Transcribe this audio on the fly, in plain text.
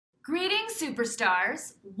Greetings,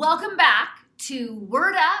 superstars. Welcome back to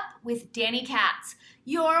Word Up with Danny Katz,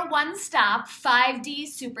 your one-stop 5D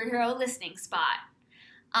superhero listening spot.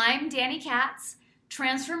 I'm Danny Katz,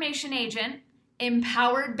 transformation agent,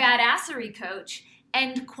 empowered badassery coach,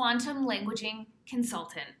 and quantum languaging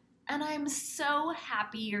consultant. And I'm so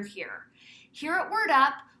happy you're here. Here at Word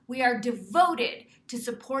Up, we are devoted to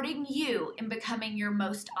supporting you in becoming your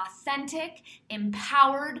most authentic,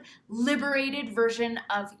 empowered, liberated version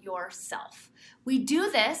of yourself. We do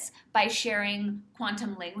this by sharing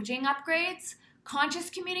quantum languaging upgrades, conscious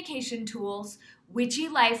communication tools, witchy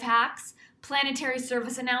life hacks, planetary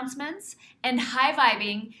service announcements, and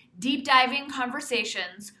high-vibing, deep-diving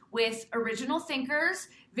conversations with original thinkers,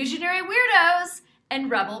 visionary weirdos, and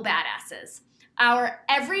rebel badasses. Our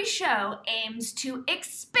every show aims to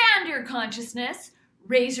expand your consciousness,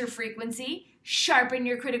 raise your frequency, sharpen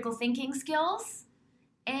your critical thinking skills,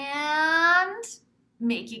 and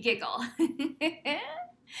make you giggle.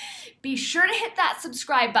 Be sure to hit that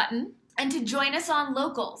subscribe button and to join us on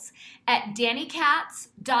Locals at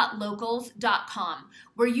dannykatz.locals.com,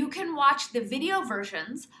 where you can watch the video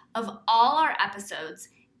versions of all our episodes,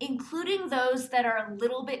 including those that are a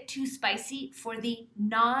little bit too spicy for the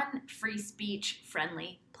non-free speech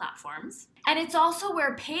friendly platforms. And it's also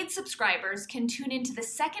where paid subscribers can tune into the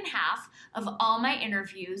second half of all my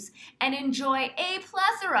interviews and enjoy a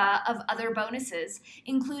plethora of other bonuses,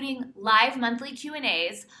 including live monthly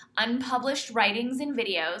Q&As, unpublished writings and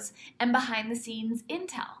videos, and behind-the-scenes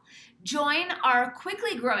intel. Join our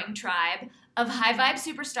quickly growing tribe of high-vibe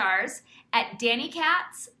superstars at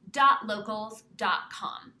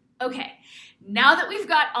dannykatz.locals.com. Okay, now that we've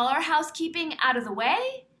got all our housekeeping out of the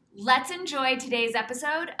way, let's enjoy today's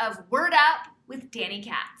episode of Word Up with Danny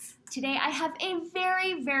Katz. Today I have a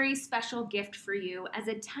very, very special gift for you as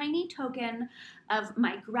a tiny token of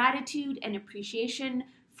my gratitude and appreciation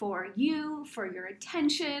for you, for your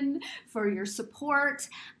attention, for your support.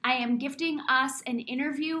 I am gifting us an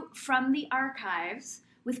interview from the archives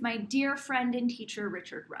with my dear friend and teacher,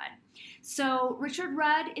 Richard Rudd. So Richard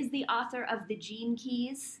Rudd is the author of The Gene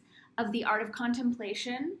Keys, of The Art of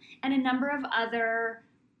Contemplation, and a number of other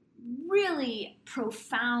really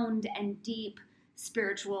profound and deep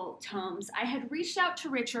spiritual tomes. I had reached out to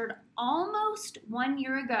Richard almost 1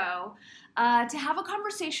 year ago to have a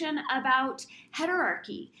conversation about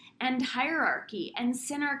heterarchy and hierarchy and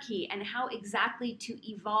synarchy and how exactly to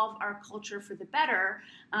evolve our culture for the better.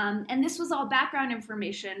 And this was all background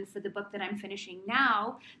information for the book that I'm finishing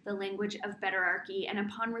now, The Language of Betterarchy. And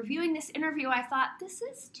upon reviewing this interview, I thought, this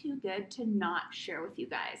is too good to not share with you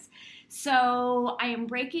guys. So I am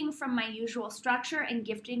breaking from my usual structure and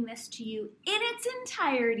gifting this to you in its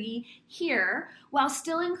entirety here, while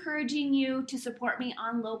still encouraging you to support me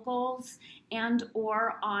on Locals and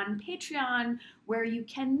or on Patreon, where you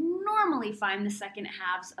can normally find the second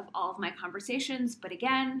halves of all of my conversations. But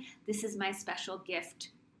again, this is my special gift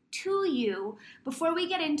to you. Before we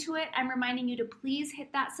get into it, I'm reminding you to please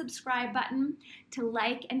hit that subscribe button, to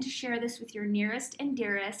like and to share this with your nearest and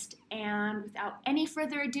dearest. And without any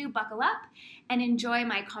further ado, buckle up and enjoy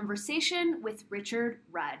my conversation with Richard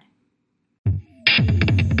Rudd.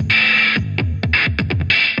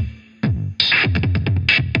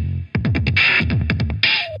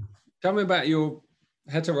 Tell me about your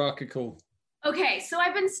heterarchical. Okay, so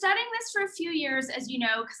I've been studying this for a few years, as you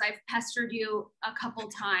know, because I've pestered you a couple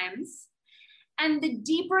times. And the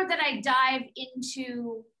deeper that I dive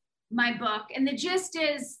into my book, and the gist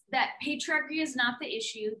is that patriarchy is not the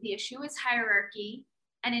issue is hierarchy.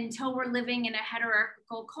 And until we're living in a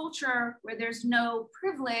heterarchical culture where there's no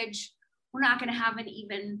privilege, we're not going to have an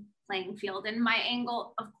even playing field. And my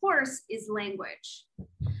angle, of course, is language.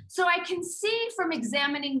 So I can see from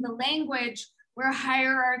examining the language where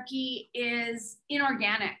hierarchy is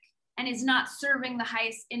inorganic and is not serving the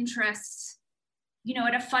highest interests,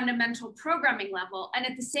 at a fundamental programming level. And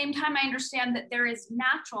at the same time, I understand that there is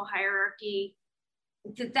natural hierarchy,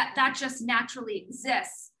 that just naturally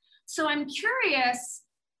exists. So I'm curious,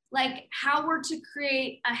 how we're to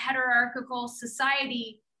create a heterarchical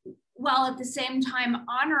society while at the same time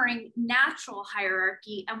honoring natural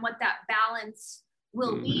hierarchy and what that balance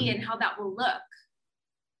will be and how that will look.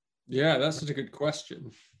 Yeah, that's such a good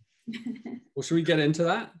question. Well, should we get into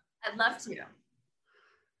that? I'd love to.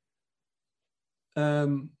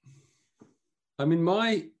 I mean,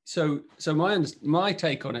 my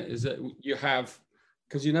take on it is that you have,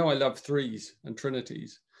 because I love threes and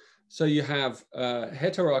trinities. So you have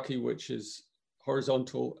heterarchy, which is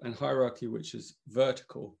horizontal, and hierarchy, which is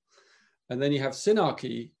vertical, and then you have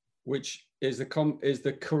synarchy, which is the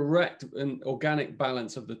correct and organic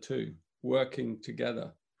balance of the two working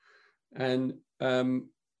together. And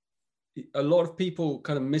a lot of people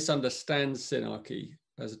kind of misunderstand Synarchy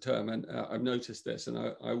as a term, and I've noticed this, and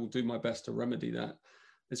I will do my best to remedy that.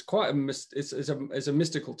 It's quite it's a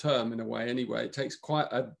mystical term in a way. Anyway, it takes quite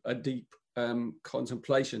a deep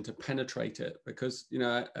contemplation to penetrate it, because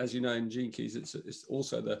as you know, in Gene Keys, it's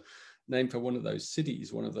also the name for one of those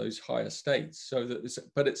cities, one of those higher states. So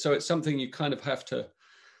that it's something you kind of have to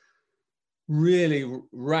really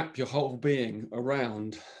wrap your whole being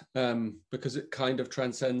around, because it kind of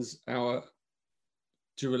transcends our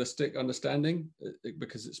dualistic understanding,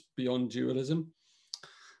 because it's beyond dualism.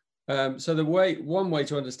 So one way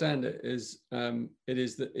to understand it is it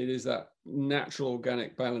is that natural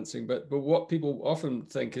organic balancing. But what people often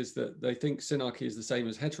think is that they think Synarchy is the same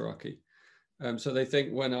as Heterarchy. So they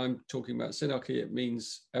think when I'm talking about Synarchy, it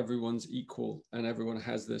means everyone's equal and everyone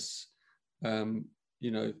has this,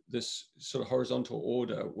 this sort of horizontal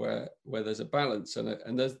order where there's a balance,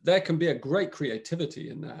 and there can be a great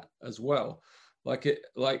creativity in that as well.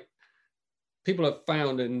 Like people have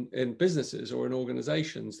found in businesses or in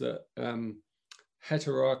organizations that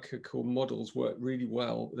heterarchical models work really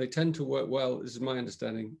well. They tend to work well, this is my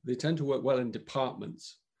understanding, they tend to work well in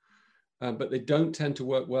departments, but they don't tend to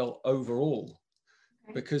work well overall,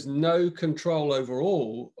 because no control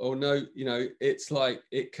overall, or no, it's like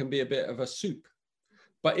it can be a bit of a soup.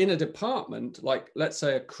 But in a department, like let's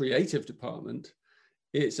say a creative department,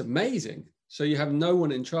 it's amazing. So you have no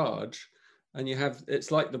one in charge, and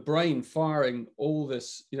it's like the brain firing all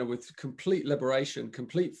this, with complete liberation,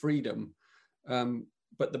 complete freedom.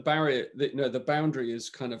 But the barrier, the boundary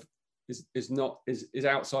is kind of is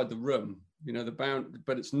outside the room,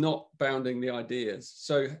 but it's not bounding the ideas.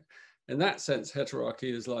 So in that sense,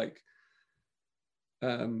 Heterarchy is like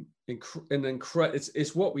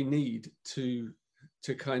it's what we need to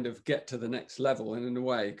kind of get to the next level, and in a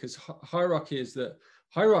way, because hierarchy is that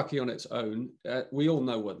hierarchy on its own, we all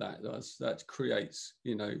know what that does. That creates,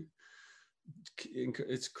 it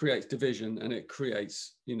creates division, and it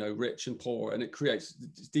creates, rich and poor, and it creates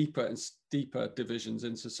deeper and deeper divisions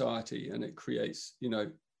in society, and it creates,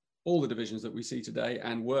 all the divisions that we see today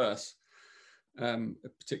and worse,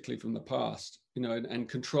 particularly from the past, and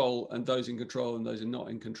control, and those in control and those are not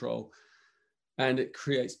in control. And it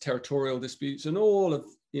creates territorial disputes and all of,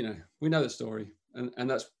 we know the story. And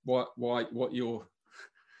that's what you're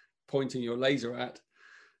pointing your laser at.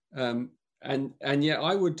 And yet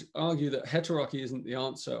I would argue that heterarchy isn't the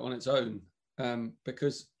answer on its own,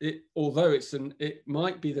 because although it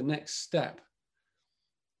might be the next step,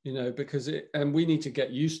 because and we need to get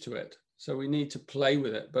used to it. So we need to play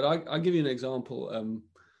with it. But I'll give you an example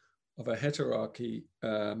of a heterarchy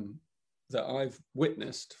that I've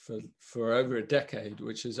witnessed for over a decade,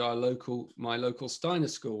 which is my local Steiner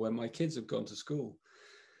school, where my kids have gone to school.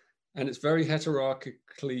 And it's very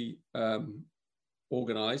heterarchically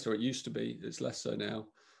organized, or it used to be, it's less so now.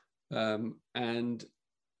 And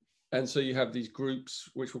so you have these groups,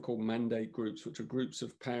 which were called mandate groups, which are groups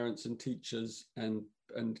of parents and teachers and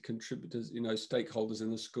contributors, stakeholders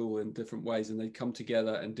in the school in different ways, and they come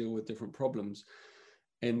together and deal with different problems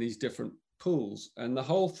in these different pools. And the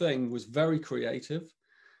whole thing was very creative,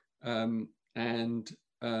 and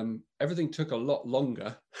everything took a lot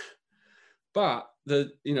longer, but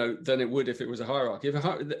than it would if it was a hierarchy.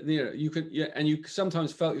 You could, and you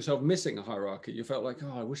sometimes felt yourself missing a hierarchy. You felt like,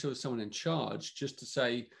 I wish there was someone in charge just to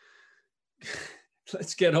say,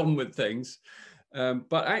 let's get on with things.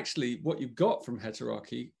 But actually, what you got from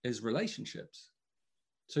heterarchy is relationships.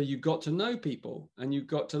 So you got to know people, and you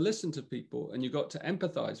got to listen to people, and you got to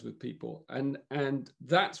empathize with people, and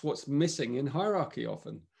that's what's missing in hierarchy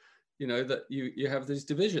often. That you have these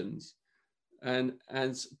divisions,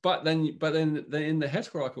 but then in the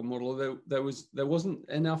heterarchical model, there wasn't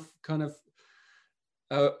enough kind of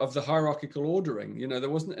the hierarchical ordering. There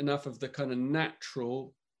wasn't enough of the kind of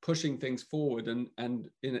natural pushing things forward,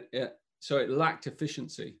 so it lacked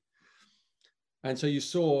efficiency. And so you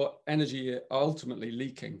saw energy ultimately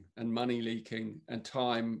leaking, and money leaking, and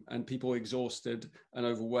time, and people exhausted and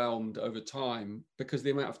overwhelmed over time, because the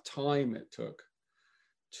amount of time it took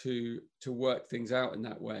to work things out in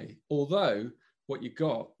that way. Although what you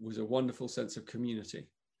got was a wonderful sense of community,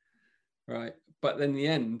 right? But in the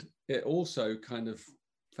end, it also kind of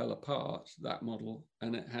fell apart, that model,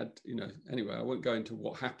 and it had, anyway, I won't go into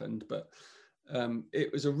what happened, but it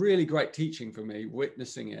was a really great teaching for me,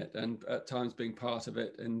 witnessing it, and at times being part of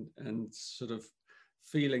it, and sort of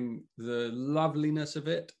feeling the loveliness of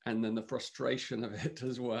it, and then the frustration of it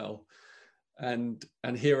as well, and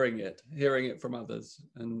hearing it from others.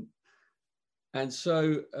 And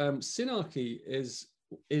so Synarchy is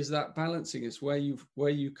that balancing. It's where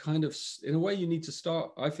you kind of, in a way, you need to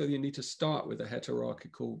start. I feel you need to start with a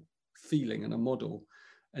heterarchical feeling and a model.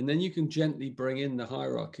 And then you can gently bring in the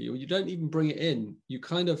hierarchy, or you don't even bring it in. You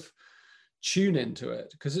kind of tune into it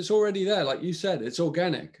because it's already there. Like you said, it's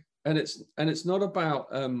organic, and it's not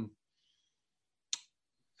about,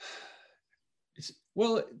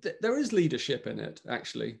 there is leadership in it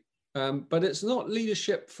actually, but it's not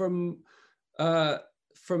leadership from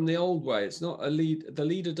the old way. It's not the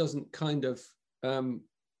leader doesn't kind of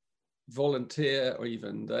volunteer, or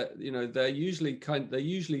even that, they're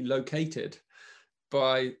usually located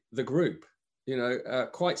by the group,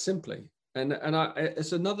 quite simply. And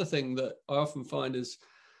it's another thing that I often find is,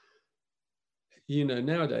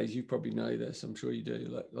 nowadays, you probably know this, I'm sure you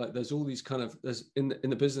do, like there's all these there's in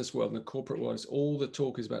the business world and the corporate world, all the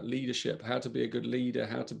talk is about leadership, how to be a good leader,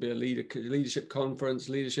 how to be a leader, leadership conference,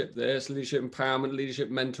 leadership this, leadership empowerment, leadership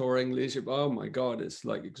mentoring, leadership, oh my God, it's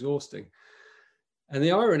like exhausting. And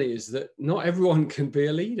the irony is that not everyone can be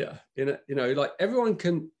a leader. Like everyone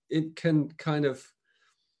can kind of,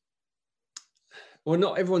 well,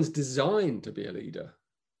 not everyone's designed to be a leader,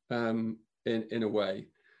 in a way.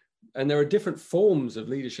 And there are different forms of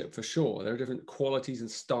leadership for sure. There are different qualities and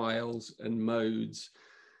styles and modes.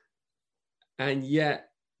 And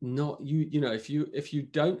yet if you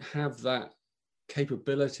don't have that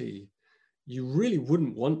capability, you really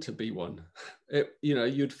wouldn't want to be one.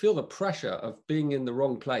 You'd feel the pressure of being in the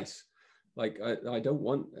wrong place. Like, I don't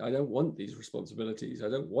want these responsibilities. I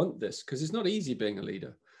don't want this, because it's not easy being a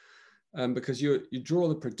leader. Because you draw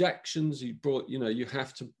the projections, you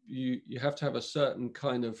have to have a certain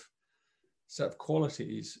kind of set of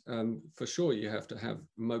qualities. For sure, you have to have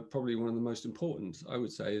probably one of the most important, I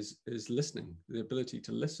would say, is listening, the ability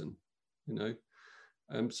to listen.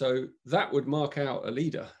 So that would mark out a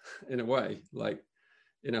leader in a way, like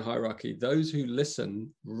in a hierarchy. Those who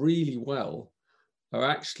listen really well are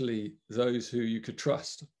actually those who you could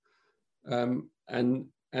trust. And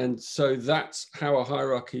so that's how a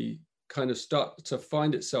hierarchy kind of start to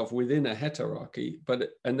find itself within a heterarchy,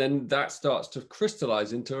 and then that starts to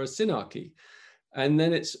crystallize into a synarchy. And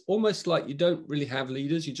then it's almost like you don't really have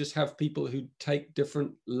leaders, you just have people who take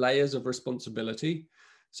different layers of responsibility.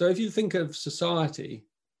 So if you think of society,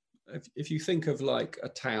 if you think of like a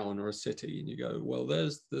town or a city, and you go, well,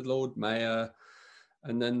 there's the Lord Mayor,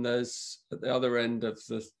 and then there's at the other end of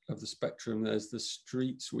the spectrum, there's the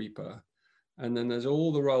street sweeper, and then there's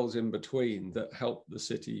all the roles in between that help the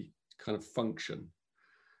city kind of function,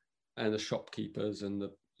 and the shopkeepers and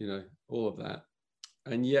all of that.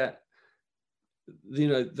 And yet,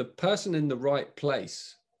 the person in the right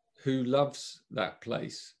place who loves that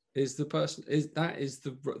place is the person,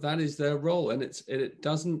 that is their role. And it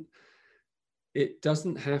doesn't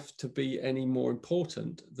have to be any more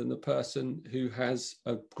important than the person who has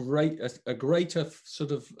a greater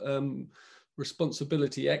sort of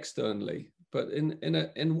responsibility externally. But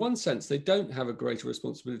in one sense, they don't have a greater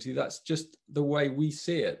responsibility. That's just the way we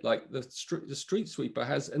see it. Like the street sweeper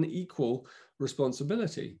has an equal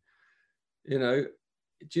responsibility. Do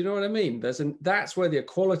you know what I mean? That's where the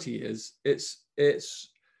equality is. It's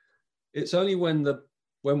only when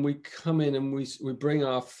we come in and we bring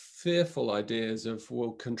our fearful ideas of,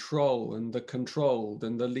 well, control and the controlled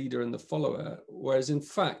and the leader and the follower. Whereas in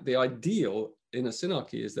fact, the ideal in a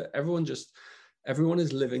synarchy is that everyone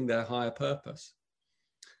is living their higher purpose.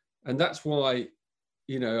 And that's why,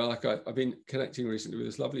 like I've been connecting recently with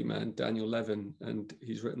this lovely man, Daniel Levin, and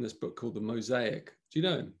he's written this book called The Mosaic. Do you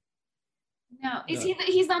know him? No.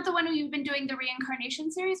 He's not the one who you've been doing the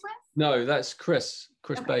reincarnation series with? No, that's Chris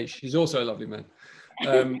okay. Beisch. He's also a lovely man.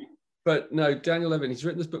 But no, Daniel Levin, he's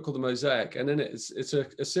written this book called The Mosaic, and in it, it's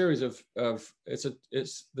a series of it's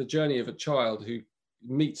the journey of a child who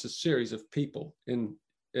meets a series of people and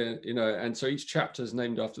so each chapter is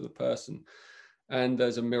named after the person. And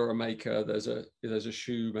there's a mirror maker, there's a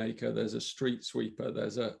shoe maker, there's a street sweeper,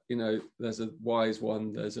 there's a wise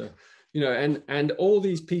one, there's and all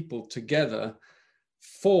these people together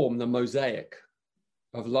form the mosaic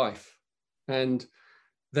of life. And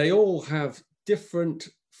they all have different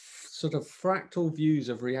sort of fractal views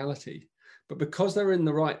of reality, but because they're in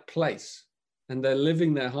the right place and they're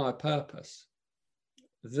living their higher purpose,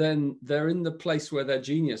 then they're in the place where their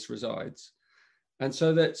genius resides. And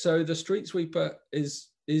so the street sweeper is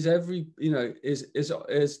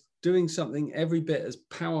doing something every bit as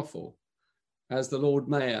powerful as the Lord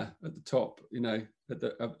Mayor at the top, at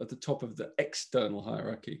the top of the external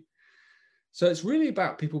hierarchy. So it's really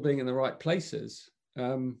about people being in the right places,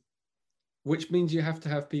 which means you have to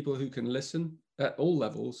have people who can listen at all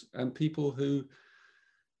levels, and people who,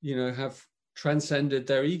 have transcended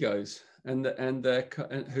their egos and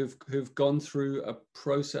who've gone through a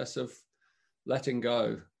process of letting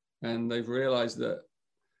go, and they've realized that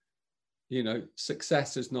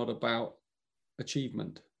success is not about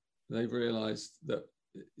achievement. They've realized that,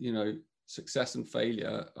 success and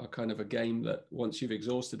failure are kind of a game that once you've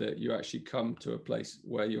exhausted it, you actually come to a place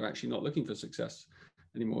where you're actually not looking for success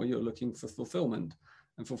anymore. You're looking for fulfillment,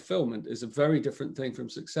 and fulfillment is a very different thing from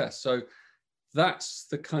success. So that's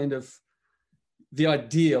the kind of the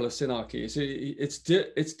ideal of Synarchy. So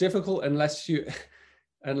it's difficult unless you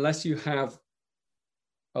have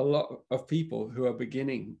a lot of people who are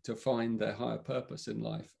beginning to find their higher purpose in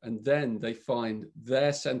life, and then they find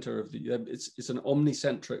their center of it's an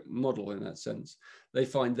omnicentric model in that sense. They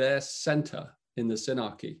find their center in the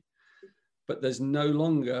Synarchy, but there's no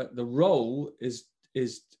longer, the role is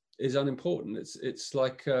unimportant. It's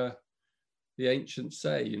like the ancients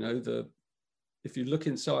say, if you look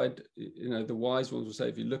inside, the wise ones will say,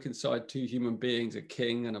 if you look inside two human beings, a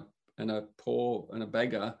king and a poor and a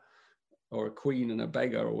beggar, or a queen and a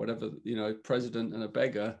beggar, or whatever, president and a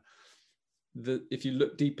beggar, if you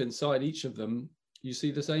look deep inside each of them, you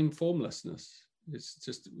see the same formlessness. It's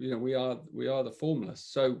just, we are the formless.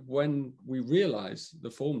 So when we realize the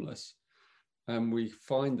formless and we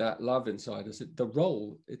find that love inside us, the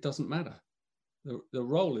role, it doesn't matter. The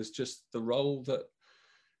role is just the role that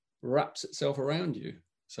wraps itself around you.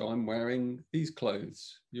 So I'm wearing these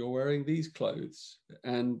clothes, you're wearing these clothes.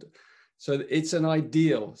 And so it's an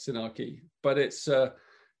ideal Synarchy, but it's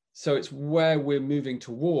where we're moving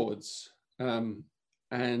towards. And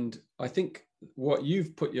I think what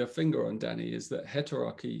you've put your finger on, Danny, is that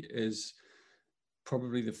Heterarchy is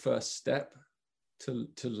probably the first step to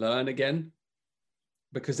learn again,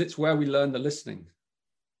 because it's where we learn the listening.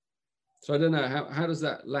 So I don't know, how does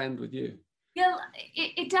that land with you? Yeah,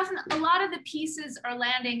 it definitely, a lot of the pieces are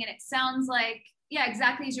landing, and it sounds like, yeah,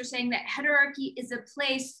 exactly as you're saying, that Heterarchy is a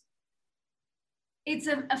place, it's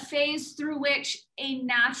a phase through which a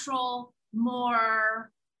natural,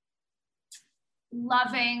 more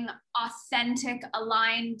loving, authentic,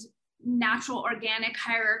 aligned, natural, organic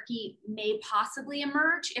hierarchy may possibly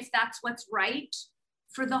emerge, if that's what's right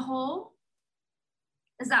for the whole.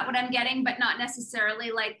 Is that what I'm getting? But not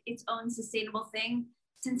necessarily like its own sustainable thing,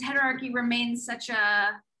 since Heterarchy remains such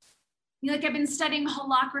a, like I've been studying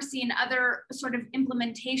holacracy and other sort of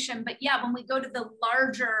implementation, but yeah, when we go to the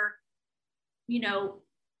larger,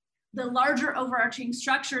 the larger overarching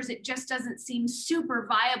structures, it just doesn't seem super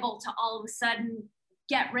viable to all of a sudden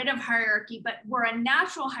get rid of hierarchy. But we're a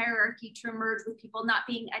natural hierarchy to emerge with people not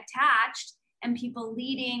being attached and people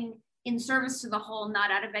leading in service to the whole,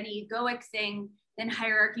 not out of any egoic thing, then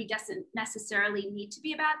hierarchy doesn't necessarily need to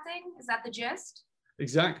be a bad thing. Is that the gist?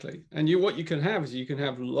 Exactly. And what you can have is you can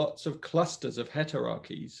have lots of clusters of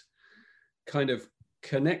heterarchies kind of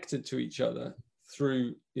connected to each other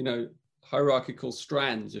through, hierarchical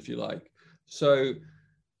strands, if you like. So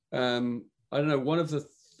I don't know, one of the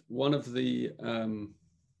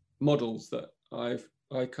models that I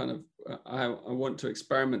want to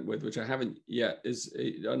experiment with, which I haven't yet, is,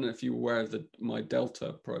 I don't know if you're aware of my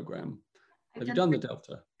Delta program. Have you done the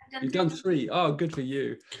Delta? You've done 3. Oh, good for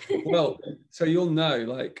you. Well, so you'll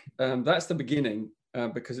know, that's the beginning,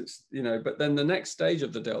 because it's, but then the next stage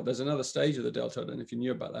of the Delta, there's another stage of the Delta, I don't know if you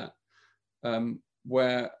knew about that,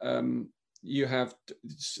 where you have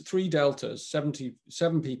 3 deltas,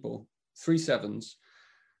 77 people, 3 sevens,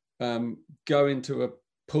 go into a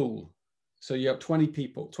pool. So you have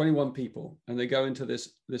 21 people, and they go into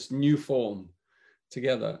this new form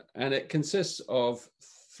together, and it consists of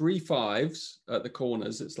 3 5s at the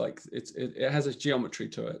corners. It's like it has a geometry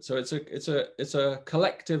to it. So it's a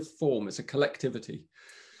collective form. It's a collectivity.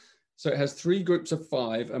 So it has 3 groups of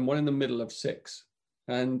 5 and one in the middle of 6,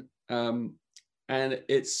 and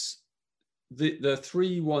it's the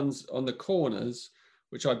 3 ones on the corners,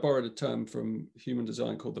 which I borrowed a term from human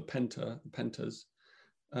design called the pentas.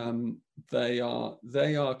 They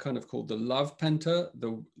are kind of called the love penta,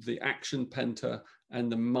 the action penta,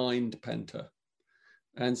 and the mind penta.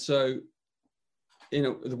 And so,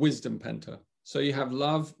 the wisdom penta. So you have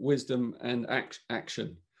love, wisdom, and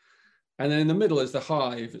action. And then in the middle is the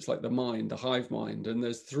hive. It's like the mind, the hive mind. And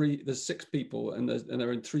there's 6 people, and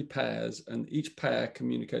they're in 3 pairs, and each pair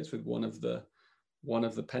communicates with one of the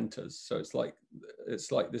pentas. So it's like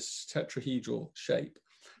this tetrahedral shape.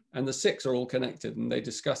 And the 6 are all connected, and they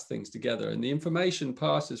discuss things together. And the information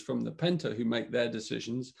passes from the penta, who make their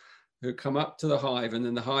decisions, who come up to the hive, and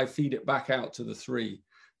then the hive feed it back out to the 3.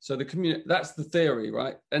 So that's the theory,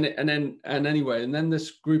 right? And then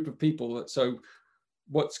this group of people. So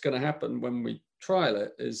what's going to happen when we trial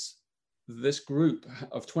it is this group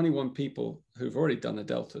of 21 people who've already done the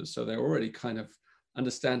deltas, so they already kind of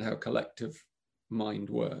understand how collective mind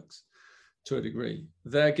works. to a degree.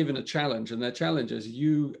 They're given a challenge, and their challenge is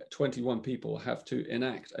you 21 people have to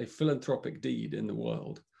enact a philanthropic deed in the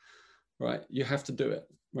world, right? You have to do it,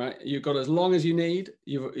 right? You've got as long as you need.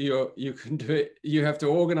 You can do it. You have to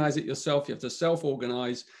organize it yourself. You have to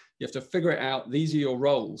self-organize. You have to figure it out. These are your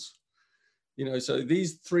roles. You know, so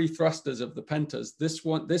these three thrusters of the pentas,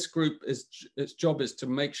 this group is, its job is to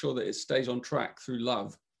make sure that it stays on track through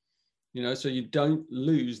love. You know, so you don't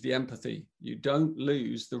lose the empathy, you don't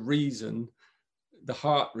lose the reason, the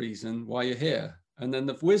heart reason why you're here. And then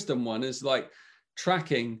the wisdom one is like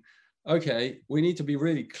tracking, okay, we need to be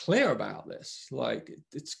really clear about this. Like,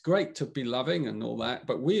 it's great to be loving and all that,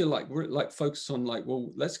 but we're like focused on like,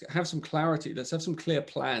 well, let's have some clarity. Let's have some clear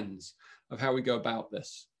plans of how we go about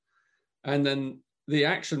this. And then the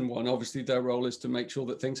action one, obviously their role is to make sure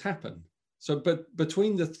that things happen. So, but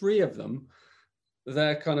between the three of them,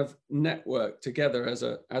 they're kind of networked together as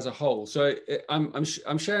a whole. So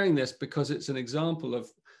I'm sharing this because it's an example of,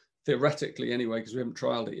 theoretically anyway, because we haven't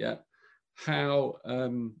trialed it yet, how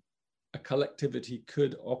a collectivity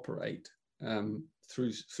could operate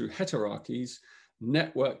through heterarchies,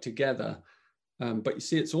 network together. But you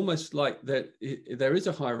see, it's almost like that there is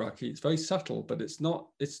a hierarchy. It's very subtle, but it's not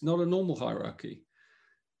a normal hierarchy.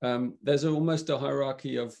 There's almost a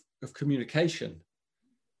hierarchy of communication.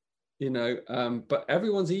 You know, but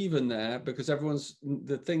everyone's even there because everyone's,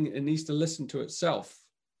 the thing, it needs to listen to itself.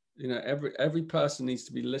 You know, every person needs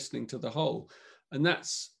to be listening to the whole. And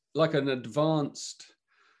that's like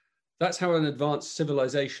that's how an advanced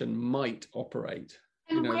civilization might operate.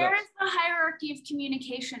 And you know, where is the hierarchy of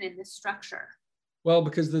communication in this structure? Well,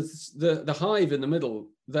 because the hive in the middle,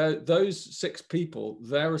 those 6 people,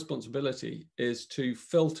 their responsibility is to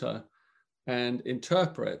filter and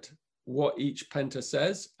interpret what each penta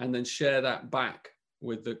says and then share that back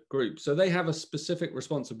with the group. So they have a specific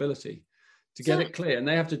responsibility to get it clear, and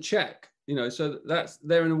they have to check, you know, so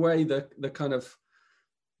they're in a way the kind of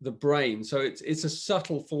the brain. So it's a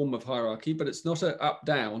subtle form of hierarchy, but it's not an up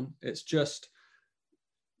down. It's just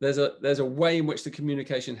there's a way in which the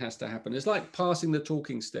communication has to happen. It's like passing the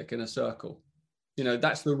talking stick in a circle. You know,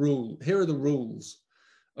 that's the rule. Here are the rules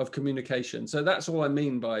of communication. So that's all I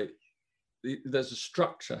mean by there's a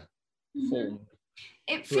structure formed.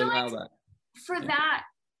 It feels like that. For that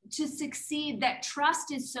to succeed, that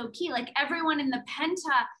trust is so key. Like everyone in the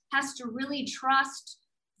penta has to really trust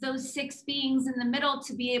those 6 beings in the middle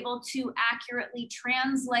to be able to accurately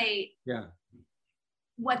translate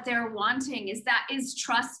what they're wanting. Is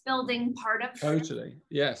trust building part of totally?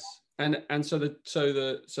 Yes. And so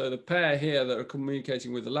the pair here that are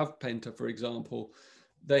communicating with the love penta, for example,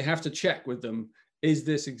 they have to check with them, is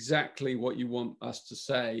this exactly what you want us to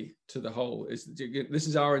say to the whole? This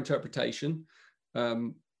is our interpretation,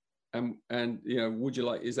 and you know, would you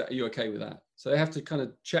like? Are you okay with that? So they have to kind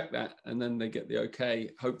of check that, and then they get the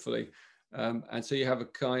okay, hopefully, and so you have a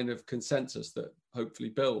kind of consensus that hopefully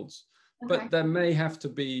builds. Okay. But there may have to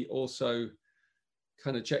be also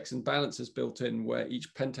kind of checks and balances built in where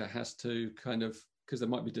each penta has to kind of, because there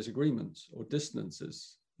might be disagreements or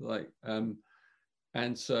dissonances, like.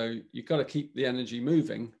 And so you've got to keep the energy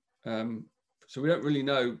moving. So we don't really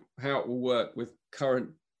know how it will work with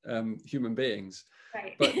current human beings.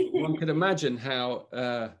 Right. But one could imagine how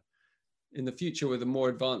in the future, with a more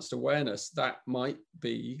advanced awareness, that might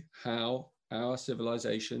be how our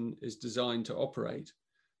civilization is designed to operate.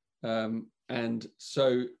 And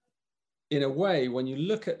so in a way, when you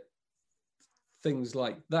look at things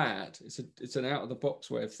like that, it's an out-of-the-box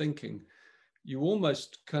way of thinking. You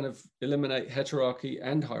almost kind of eliminate heterarchy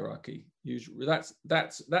and hierarchy. Usually, that's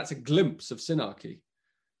a glimpse of synarchy,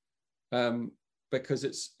 because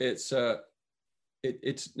it's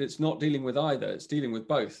not dealing with either. It's dealing with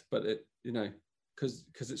both, but because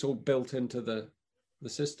it's all built into the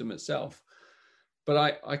system itself.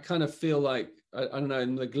 But I kind of feel like I don't know,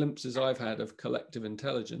 in the glimpses I've had of collective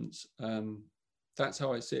intelligence, that's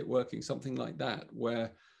how I see it working. Something like that,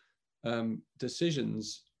 where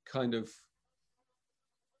decisions kind of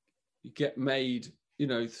get made,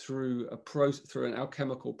 through an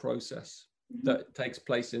alchemical process that takes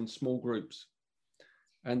place in small groups,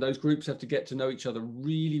 and those groups have to get to know each other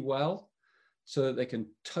really well, so that they can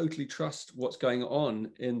totally trust what's going on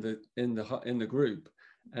in the group,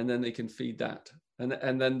 and then they can feed that,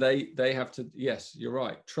 and then they have to, yes, you're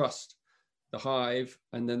right, trust the hive,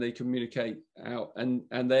 and then they communicate out,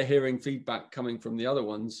 and they're hearing feedback coming from the other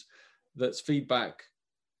ones, that's feedback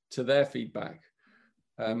to their feedback.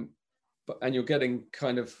 And you're getting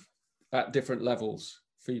kind of at different levels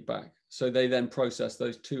feedback. So they then process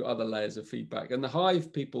those 2 other layers of feedback. And the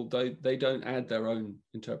hive people, they don't add their own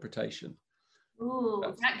interpretation. Ooh,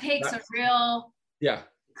 that takes a real... Yeah.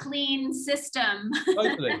 clean system.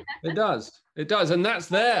 Totally. It does. And that's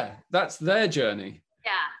their journey.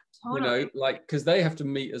 Yeah, totally. Like, because they have to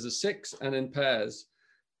meet as a six and in pairs.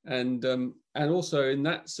 And also in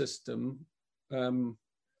that system,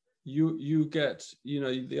 you get,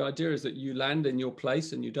 the idea is that you land in your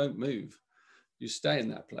place and you don't move. You stay in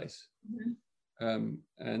that place. Mm-hmm.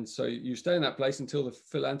 And so you stay in that place until the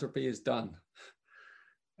philanthropy is done.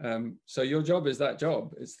 So your job is that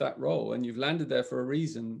job, it's that role, and you've landed there for a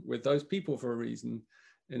reason with those people for a reason,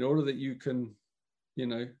 in order that you can,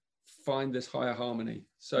 find this higher harmony.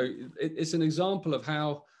 So it's an example of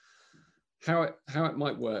how it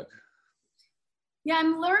might work. Yeah,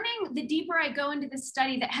 I'm learning the deeper I go into this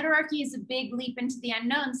study that heterarchy is a big leap into the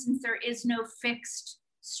unknown, since there is no fixed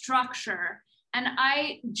structure. And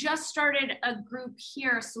I just started a group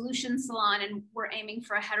here, a solution salon, and we're aiming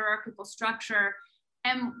for a heterarchical structure.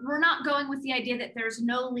 And we're not going with the idea that there's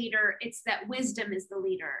no leader, it's that wisdom is the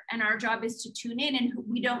leader. And our job is to tune in, and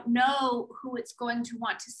we don't know who it's going to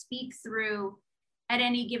want to speak through at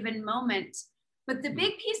any given moment. But the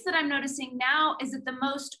big piece that I'm noticing now is that the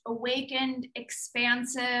most awakened,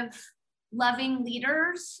 expansive, loving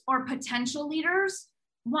leaders or potential leaders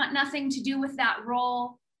want nothing to do with that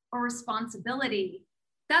role or responsibility.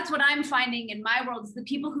 That's what I'm finding in my world, is the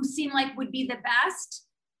people who seem like would be the best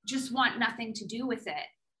just want nothing to do with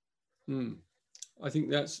it. I think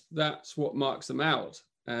that's what marks them out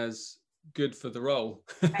as good for the role.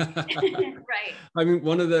 Right. Right. I mean,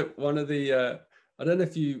 one of the I don't know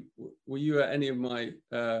if were you at any of my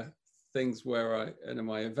things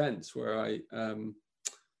my events where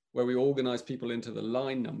where we organize people into the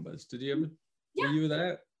line numbers. Did you ever? Yeah. Were you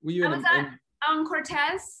there? Were you? I was on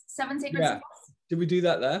Cortez, 7 Sacred Symbols. Did we do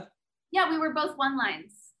that there? Yeah, we were both one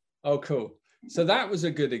lines. Oh, cool. So that was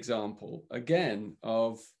a good example, again,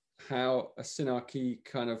 of how a synarchy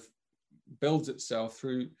kind of builds itself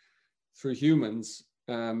through humans,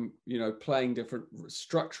 playing different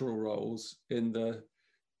structural roles in the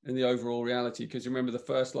overall reality. Because you remember the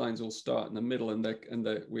first lines all start in the middle, and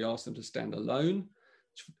we ask them to stand alone,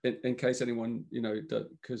 in case anyone,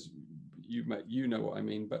 because you know what I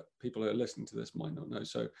mean, but people who are listening to this might not know.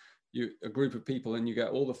 So a group of people, and you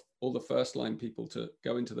get all the first line people to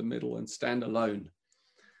go into the middle and stand alone,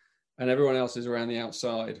 and everyone else is around the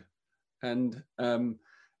outside, and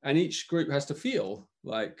each group has to feel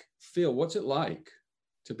what's it like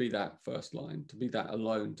to be that first line, to be that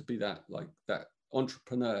alone, to be that that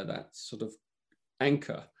entrepreneur, that sort of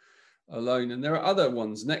anchor alone. And there are other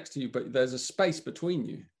ones next to you, but there's a space between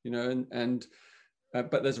you,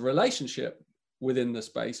 but there's a relationship within the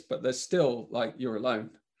space, but there's still you're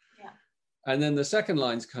alone. And then the second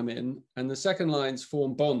lines come in, and the second lines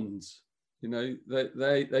form bonds.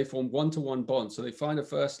 They form one-to-one bonds. So they find a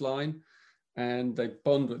first line and they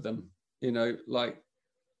bond with them, in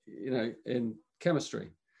chemistry,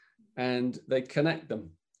 and they connect them.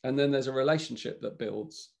 And then there's a relationship that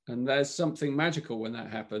builds. And there's something magical when that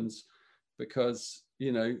happens, because,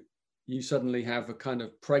 you suddenly have a kind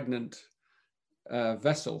of pregnant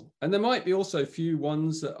vessel. And there might be also a few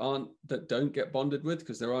ones that don't get bonded with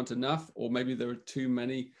because there aren't enough, or maybe there are too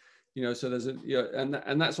many, so there's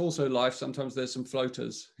and that's also life. Sometimes there's some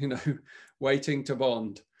floaters, waiting to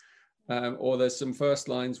bond, or there's some first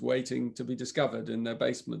lines waiting to be discovered in their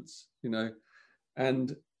basements,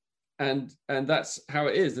 and that's how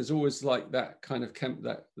it is. There's always that kind of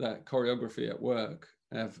that choreography at work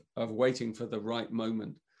of waiting for the right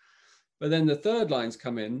moment. But then the third lines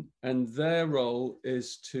come in, and their role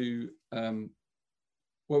is to,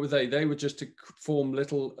 what were they? They were just to form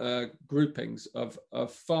little groupings of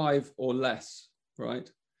 5 or less, right?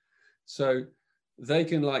 So they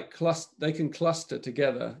can cluster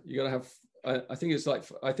together. You got to have, I think it's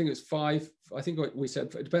 5. I think what we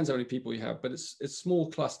said, it depends how many people you have, but it's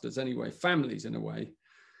small clusters anyway, families in a way.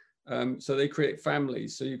 So they create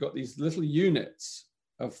families. So you've got these little units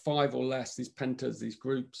of 5 or less, these pentas, these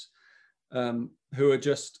groups, who are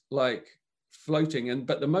just floating.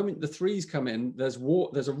 But the moment the 3s come in, there's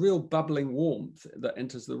a real bubbling warmth that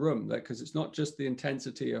enters the room, because it's not just the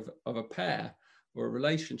intensity of a pair or a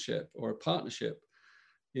relationship or a partnership,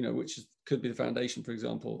 which could be the foundation, for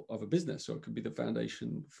example, of a business, or it could be the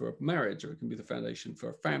foundation for a marriage, or it can be the foundation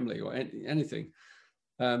for a family, or anything.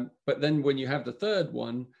 But then when you have the third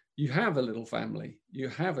one, you have a little family, you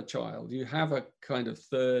have a child, you have a kind of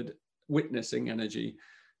third witnessing energy.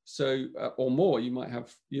 So, or more, you might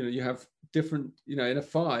have, you have different, in a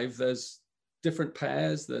 5, there's different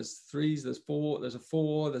pairs, there's 3s, there's 4, there's a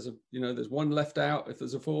 4, there's one left out. If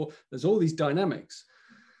there's a 4, there's all these dynamics.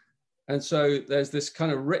 And so there's this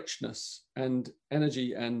kind of richness and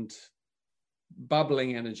energy and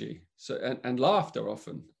bubbling energy, so and laughter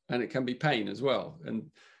often, and it can be pain as well,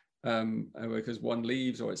 and because one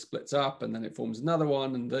leaves or it splits up and then it forms another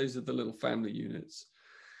one, and those are the little family units.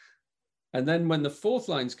 And then when the fourth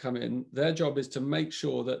lines come in, their job is to make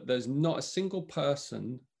sure that there's not a single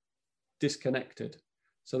person disconnected.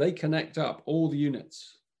 So they connect up all the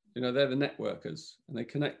units. They're the networkers, and they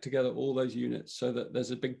connect together all those units so that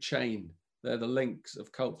there's a big chain. They're the links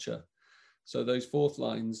of culture. So those fourth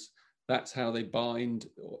lines, that's how they bind.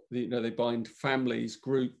 They bind families,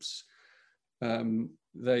 groups.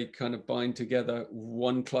 They kind of bind together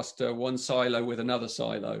one cluster, one silo with another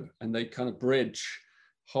silo, and they kind of bridge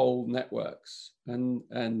whole networks.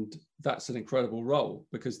 And that's an incredible role,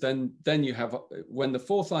 because then you have, when the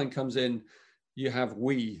fourth line comes in, you have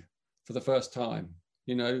we for the first time.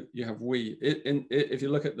 You have we. If you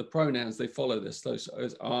look at the pronouns, they follow this. So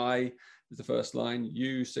as I is the first line,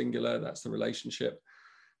 you singular, that's the relationship.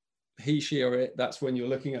 He, she, or it, that's when you're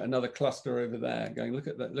looking at another cluster over there, going, look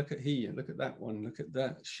at that, look at he, look at that one, look at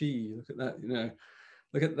that, she, look at that,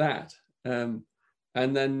 look at that.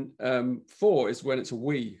 And then 4 is when it's a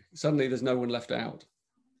we. Suddenly there's no one left out.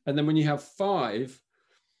 And then when you have 5,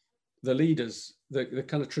 the leaders, the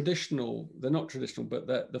kind of traditional, they're not traditional, but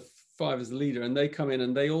the 5 is the leader, and they come in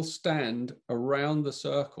and they all stand around the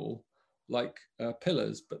circle like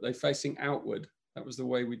pillars, but they're facing outward. That was the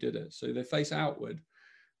way we did it. So they face outward.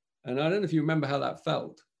 And I don't know if you remember how that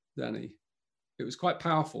felt, Danny. It was quite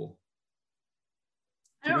powerful.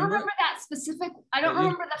 I don't remember that specific. I don't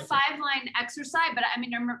remember the 5-line exercise, but I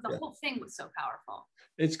mean, I remember the whole thing was so powerful.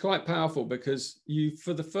 It's quite powerful because you,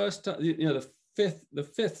 for the first time, the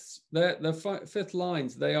fifth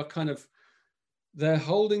lines, they are kind of, they're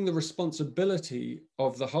holding the responsibility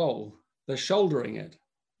of the whole. They're shouldering it,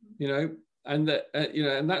 and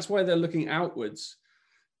and that's why they're looking outwards,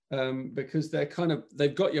 because they're kind of,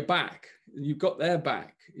 they've got your back. You've got their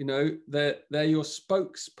back. They're your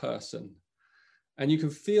spokesperson. And you can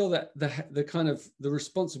feel that the kind of the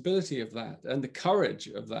responsibility of that, and the courage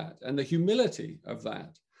of that, and the humility of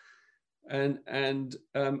that, and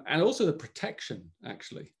also the protection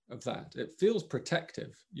actually of that. It feels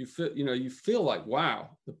protective. You feel like,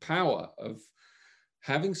 wow, the power of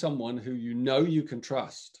having someone who you can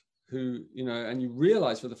trust, who and you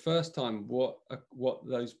realize for the first time what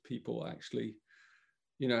those people actually,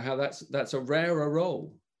 how that's a rarer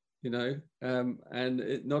role. And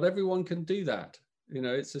not everyone can do that.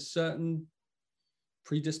 It's a certain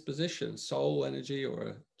predisposition, soul energy or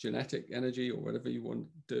a genetic energy or whatever you want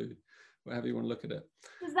to do, whatever you want to look at it.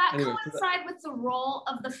 Does that coincide with the role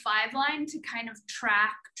of the 5-line to kind of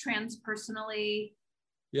track transpersonally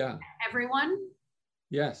everyone?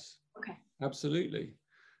 Yes. Okay. Absolutely.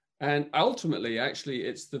 And ultimately, actually,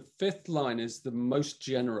 it's the 5th line is the most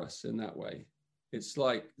generous in that way. It's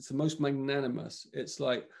the most magnanimous. It's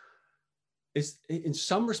in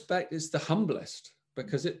some respect, it's the humblest,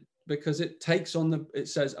 because it takes on it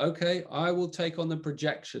says, okay, I will take on the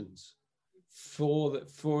projections for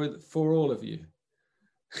all of you.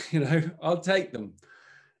 I'll take them,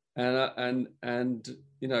 and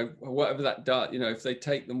whatever that does, if they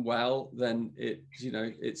take them well, then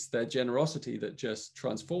it's their generosity that just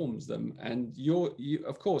transforms them. And you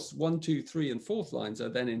of course 1, 2, 3, and 4th lines are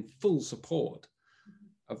then in full support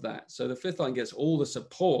of that. So the 5th line gets all the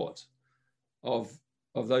support of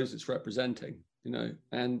those it's representing,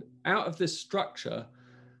 and out of this structure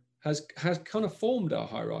has kind of formed our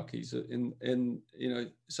hierarchies in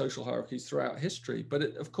social hierarchies throughout history. But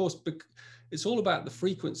of course, it's all about the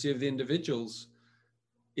frequency of the individuals,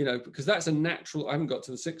 because that's a natural, I haven't got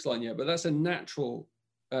to the 6th line yet, but that's a natural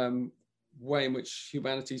way in which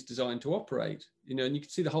humanity is designed to operate, and you can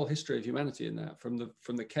see the whole history of humanity in that, from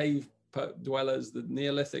the cave dwellers, the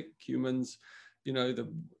Neolithic humans, the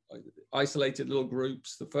isolated little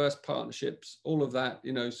groups, the first partnerships, all of that,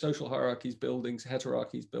 social hierarchies building,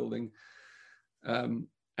 heterarchies building, and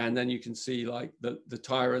then you can see like the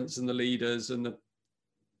tyrants and the leaders and the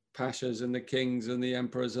pashas and the kings and the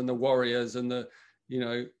emperors and the warriors and the,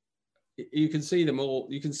 you can see them all.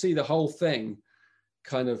 You can see the whole thing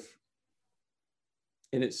kind of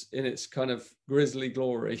in its kind of grisly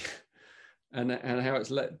glory, and how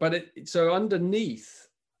it's let. But so underneath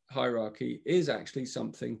hierarchy is actually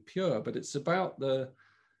something pure, but it's about the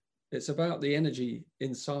energy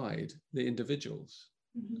inside the individuals,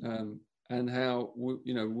 and how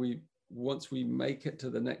we once we make it to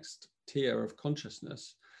the next tier of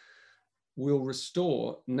consciousness, we'll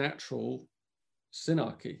restore natural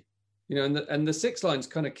synarchy. And the 6th line is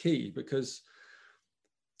kind of key, because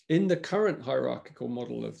in the current hierarchical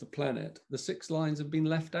model of the planet, the 6 lines have been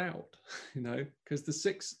left out, because the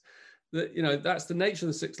that, you know, that's the nature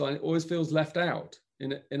of the sixth line. It always feels left out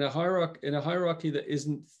in a hierarchy that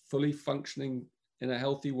isn't fully functioning in a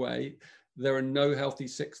healthy way. There are no healthy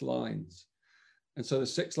six lines. And so the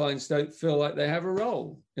six lines don't feel like they have a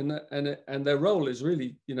role in that, and their role is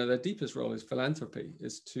really, you know, their deepest role is philanthropy,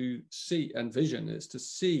 is to see, and vision is to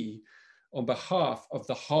see on behalf of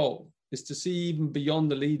the whole, is to see even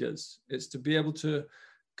beyond the leaders. It's to be able to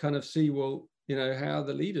kind of see, well, you know, how are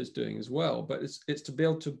the leaders doing as well, but it's to be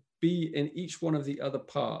able to be in each one of the other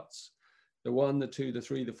parts, the 1, the 2, the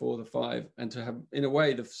 3, the 4, the 5, and to have, in a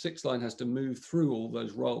way, the sixth line has to move through all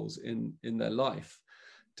those roles in their life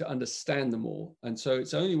to understand them all. And so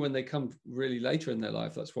it's only when they come really later in their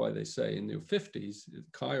life, that's why they say in your 50s,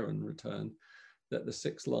 Chiron return, that the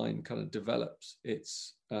sixth line kind of develops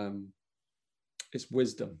its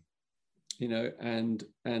wisdom, you know, and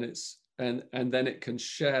then it can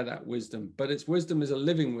share that wisdom. But its wisdom is a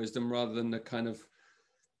living wisdom rather than the kind of,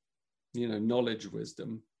 you know, knowledge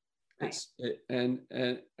wisdom. Right.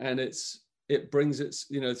 It brings its,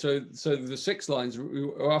 you know, so the six lines,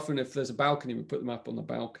 often if there's a balcony, we put them up on the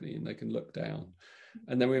balcony and they can look down,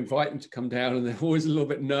 and then we invite them to come down, and they're always a little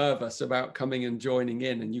bit nervous about coming and joining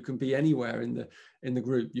in. And you can be anywhere in the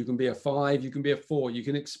group. You can be a 5, you can be a 4, you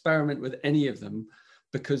can experiment with any of them,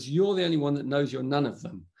 because you're the only one that knows you're none of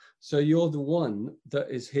them. So you're the one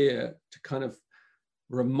that is here to kind of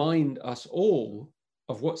remind us all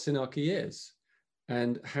of what Synarchy is,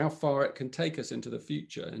 and how far it can take us into the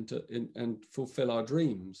future, and fulfill our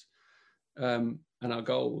dreams, and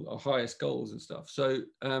our highest goals and stuff. So,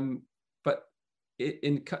 but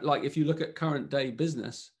like if you look at current day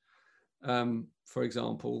business, for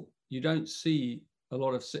example, you don't see a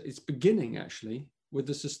lot of, it's beginning actually with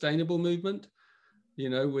the sustainable movement, you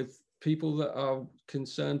know, with people that are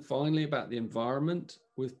concerned finally about the environment,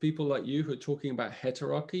 with people like you who are talking about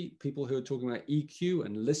heterarchy, people who are talking about EQ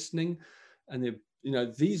and listening, and you know,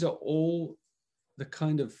 these are all the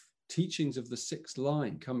kind of teachings of the sixth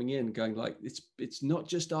line coming in, going like, it's not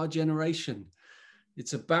just our generation,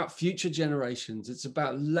 it's about future generations, it's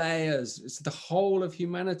about layers, it's the whole of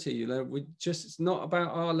humanity. You know, it's not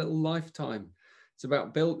about our little lifetime. It's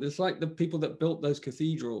about it's like the people that built those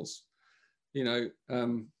cathedrals, you know,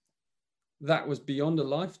 that was beyond a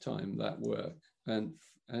lifetime, that work. And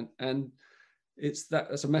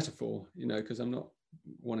that's a metaphor, you know, because I'm not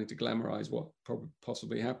wanting to glamorize what probably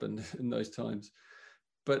possibly happened in those times,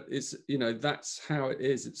 but it's, you know, that's how it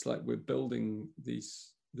is. It's like we're building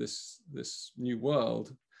this new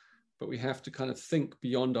world, but we have to kind of think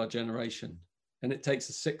beyond our generation, and it takes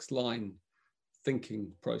a sixth line thinking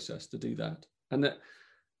process to do that. And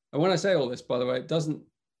when I say all this, by the way, it doesn't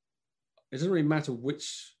really matter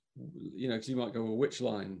which, you know, because you might go, well, which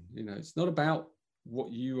line, you know, it's not about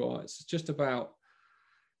what you are, it's just about,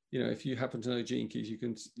 you know, if you happen to know gene keys, you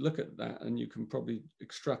can look at that and you can probably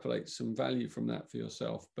extrapolate some value from that for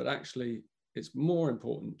yourself. But actually, it's more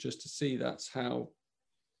important just to see that's how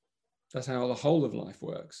the whole of life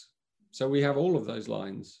works. So we have all of those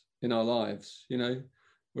lines in our lives, you know,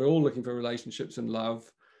 we're all looking for relationships and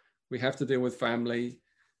love. We have to deal with family,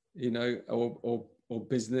 you know, or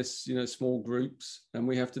business, you know, small groups, and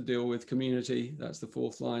we have to deal with community. That's the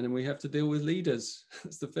fourth line. And we have to deal with leaders.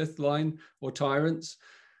 That's the fifth line, or tyrants.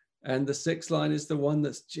 And the sixth line is the one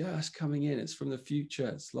that's just coming in. It's from the future.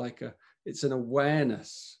 It's like it's an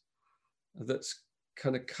awareness that's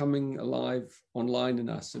kind of coming alive online in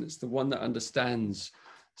us. And it's the one that understands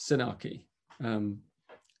Synarchy.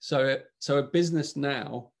 So a business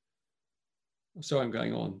now, sorry, I'm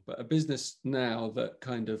going on, but a business now that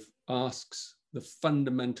kind of asks the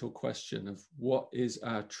fundamental question of what is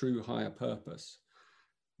our true higher purpose,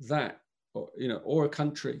 that, or, you know, or a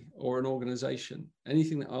country or an organization,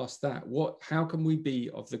 anything that asks that, how can we be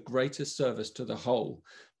of the greatest service to the whole?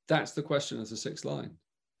 That's the question of the sixth line.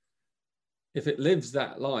 If it lives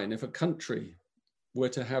that line, if a country were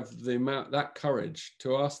to have that courage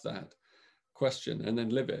to ask that question and then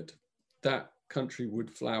live it, that country would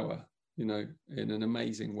flower, you know, in an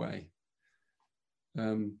amazing way.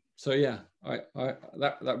 So yeah,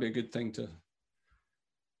 that'd be a good thing to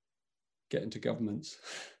get into governments.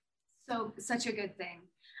 So such a good thing.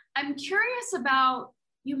 I'm curious about,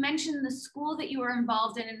 you mentioned the school that you were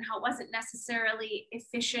involved in and how it wasn't necessarily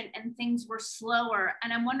efficient and things were slower.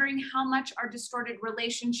 And I'm wondering how much our distorted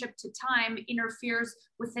relationship to time interferes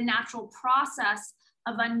with the natural process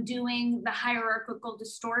of undoing the hierarchical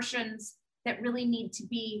distortions that really need to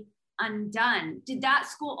be undone. Did that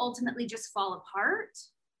school ultimately just fall apart?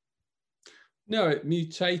 No, it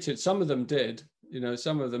mutated. Some of them did, you know,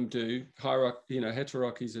 some of them do. Hierarchy, you know,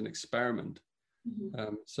 heterarchy is an experiment.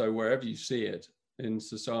 Mm-hmm. So wherever you see it in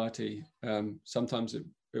society, sometimes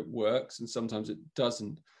it works and sometimes it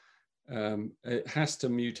doesn't. It has to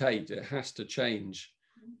mutate, it has to change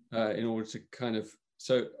in order to kind of,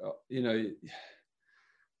 so, you know,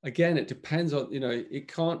 again, it depends on, you know, it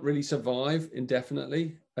can't really survive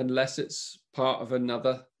indefinitely unless it's part of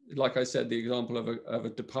another, like I said, the example of a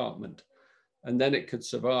department. And then it could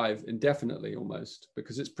survive indefinitely almost,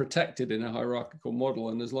 because it's protected in a hierarchical model.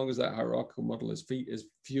 And as long as that hierarchical model is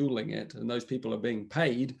fueling it and those people are being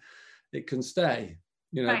paid, it can stay,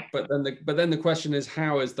 you know. Right. But then the question is,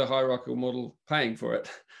 how is the hierarchical model paying for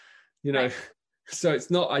it? You know, right. So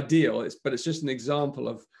it's not ideal, but it's just an example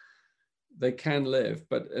of they can live,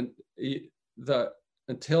 but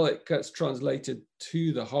until it gets translated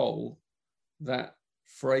to the whole, that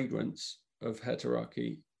fragrance of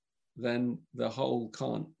heterarchy, then the whole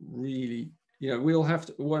can't really, you know, we all have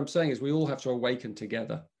to, what I'm saying is we all have to awaken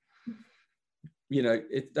together. You know,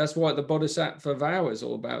 that's what the Bodhisattva vow is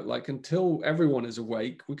all about. Like, until everyone is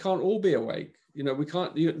awake, we can't all be awake. You know,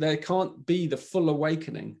 there can't be the full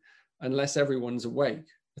awakening unless everyone's awake.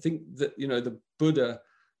 I think that, you know, the Buddha,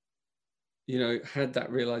 you know, had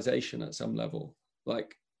that realization at some level.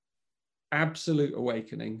 Like, absolute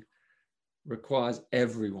awakening requires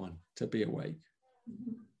everyone to be awake.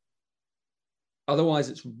 Mm-hmm. Otherwise,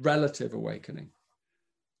 it's relative awakening.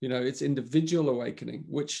 You know, it's individual awakening,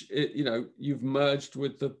 which, you know, you've merged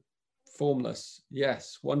with the formless.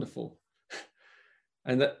 Yes, wonderful.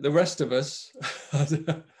 And that the rest of us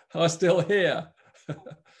are still here.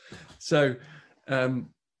 So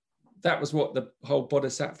that was what the whole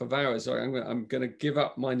Bodhisattva vow is. I'm going to give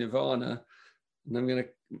up my nirvana, and I'm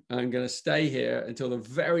going to stay here until the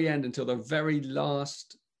very end, until the very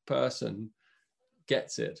last person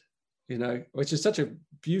gets it. You know, which is such a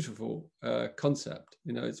beautiful concept.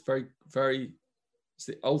 You know, it's very, very, it's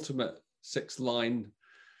the ultimate 6-line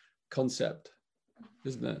concept,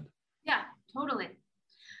 isn't it? Yeah, totally.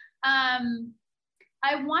 I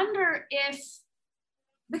wonder if,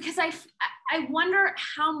 because I wonder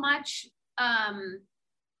how much, now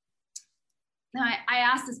I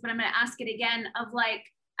asked this, but I'm going to ask it again, of like,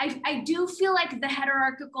 I do feel like the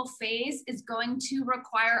heterarchical phase is going to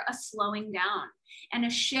require a slowing down and a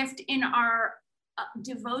shift in our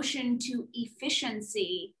devotion to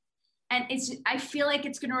efficiency. And I feel like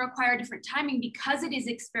it's going to require different timing because it is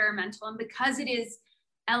experimental and because it is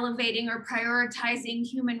elevating or prioritizing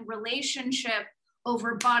human relationship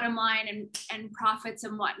over bottom line and profits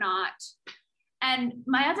and whatnot. And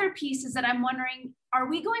my other piece is that I'm wondering, are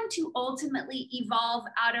we going to ultimately evolve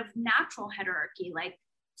out of natural heterarchy, like,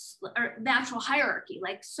 or natural hierarchy,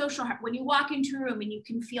 like social, when you walk into a room and you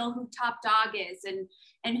can feel who top dog is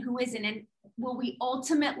and who isn't, and will we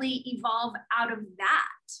ultimately evolve out of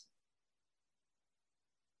that?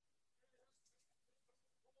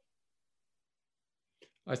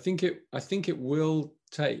 I think it will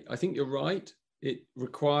take, I think you're right. It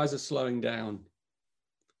requires a slowing down,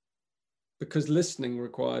 because listening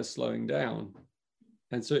requires slowing down.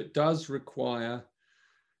 And so it does require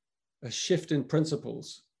a shift in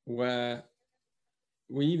principles where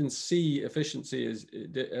we even see efficiency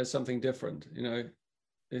as something different, you know,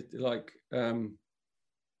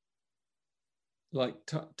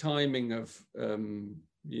 timing of,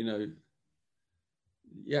 you know,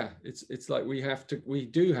 yeah, it's like we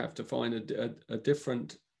do have to find a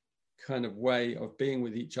different kind of way of being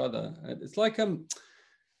with each other. And it's like,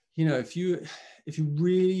 you know, if you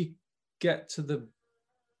really get to the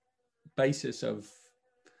basis of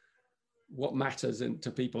what matters to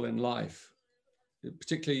people in life,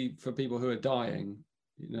 particularly for people who are dying,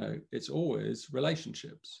 you know, it's always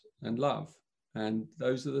relationships and love, and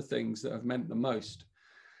those are the things that have meant the most.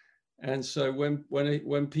 And so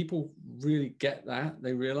when people really get that,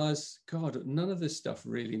 they realize, God, none of this stuff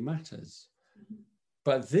really matters,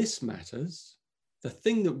 but this matters. The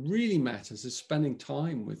thing that really matters is spending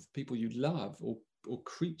time with people you love, or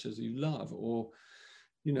creatures you love, or,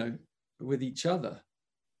 you know, with each other.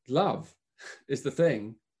 Love is the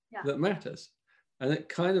thing that matters. And it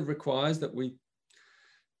kind of requires that we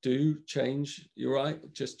do change, you're right,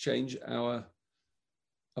 just change our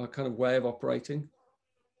kind of way of operating.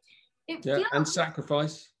 And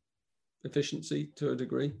sacrifice efficiency to a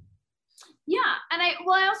degree. Yeah, and I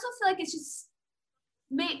also feel like it's just,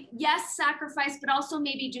 yes, sacrifice, but also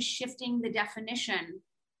maybe just shifting the definition.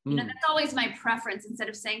 You know, that's always my preference. Instead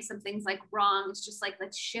of saying something's like wrong, it's just like,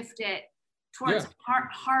 let's shift it towards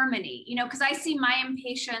harmony, you know, because I see my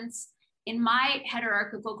impatience in my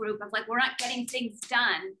heterarchical group of like, we're not getting things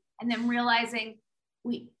done, and then realizing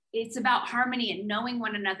it's about harmony and knowing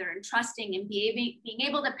one another and trusting and being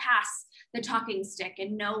able to pass the talking stick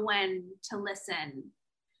and know when to listen.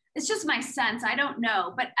 It's just my sense. I don't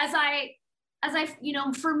know. But as I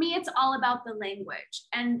for me, it's all about the language.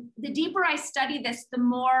 And the deeper I study this, the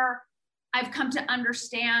more I've come to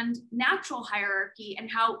understand natural hierarchy and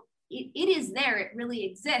how it is there, it really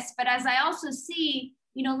exists. But as I also see,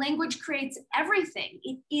 language creates everything.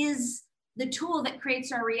 It is the tool that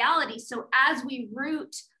creates our reality. So as we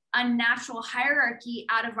root unnatural hierarchy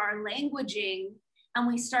out of our languaging and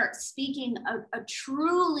we start speaking a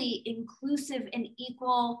truly inclusive and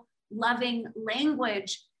equal, loving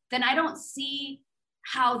language, then I don't see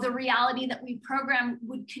how the reality that we program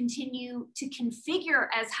would continue to configure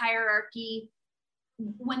as hierarchy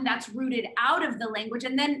when that's rooted out of the language.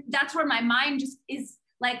 And then that's where my mind just is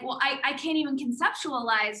like, well, I can't even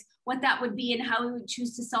conceptualize what that would be and how we would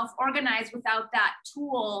choose to self-organize without that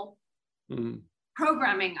tool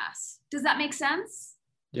programming us. Does that make sense?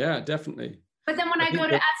 Yeah, definitely. But then when I go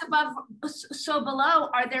to as above, so below,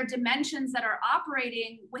 are there dimensions that are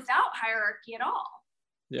operating without hierarchy at all?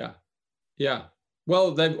 Yeah. Yeah.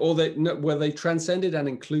 Well, they transcended and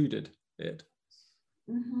included it.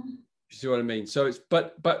 Mm-hmm. You see what I mean? So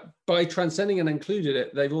but by transcending and included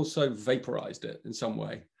it, they've also vaporized it in some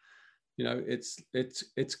way.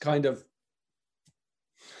 It's kind of,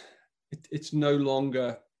 it's no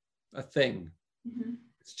longer a thing. Mm-hmm.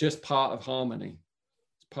 It's just part of harmony.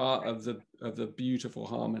 It's part of the beautiful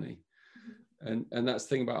harmony. Mm-hmm. And that's the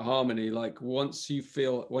thing about harmony. Like once you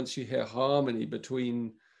hear harmony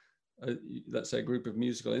between let's say a group of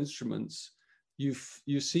musical instruments, you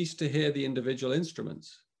cease to hear the individual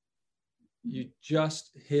instruments. You just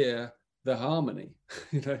hear the harmony,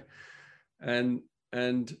 and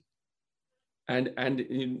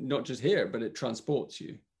you not just hear it, but it transports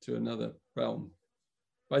you to another realm.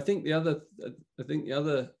 But I think the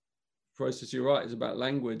other process, you're right, is about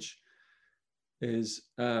language. Is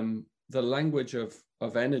the language of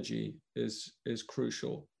energy is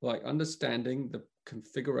crucial. Like understanding the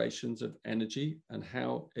configurations of energy and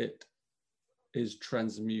how it is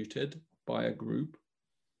transmuted by a group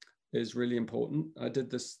is really important. I did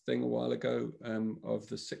this thing a while ago of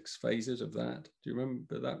the 6 phases of that. Do you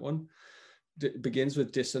remember that one? It begins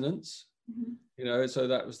with dissonance. Mm-hmm. So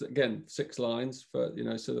that was, again, 6 lines for,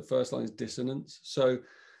 so the first line is dissonance. So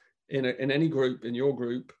in any group, in your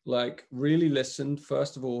group, like really listen,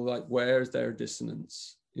 first of all, like where is there a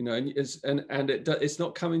dissonance? And it's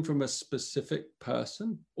not coming from a specific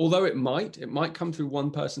person, although it might come through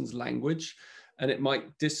one person's language, and it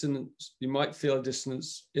might dissonance. You might feel a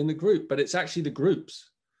dissonance in the group, but it's actually the group's.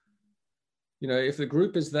 If the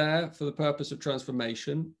group is there for the purpose of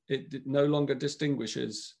transformation, it no longer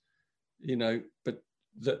distinguishes, but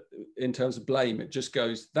that in terms of blame, it just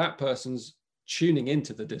goes, that person's tuning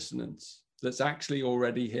into the dissonance that's actually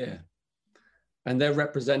already here, and they're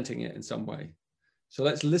representing it in some way. So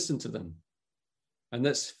let's listen to them and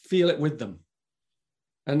let's feel it with them.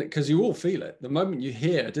 And because you all feel it, the moment you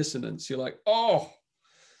hear dissonance, you're like, oh,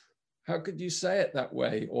 how could you say it that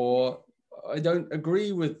way? Or I don't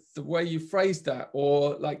agree with the way you phrased that,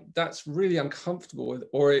 or like, that's really uncomfortable,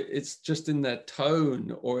 or it's just in their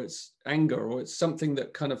tone, or it's anger, or it's something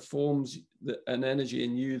that kind of forms an energy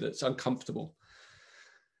in you that's uncomfortable.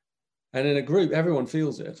 And in a group, everyone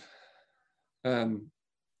feels it. And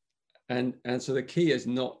so the key is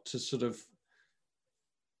not to sort of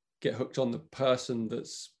get hooked on the person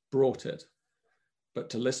that's brought it, but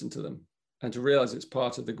to listen to them and to realize it's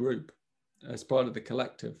part of the group, it's part of the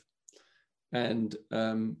collective. And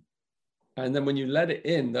then when you let it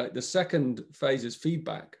in, the second phase is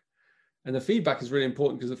feedback. And the feedback is really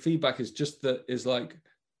important, because the feedback is just is like,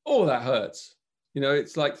 oh, that hurts.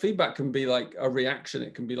 It's like feedback can be like a reaction.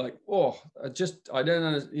 It can be like, oh, I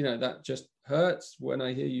don't know, that just hurts when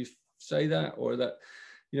I hear you say that, or that,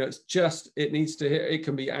 it's just, it needs to hear, it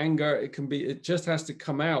can be anger, it just has to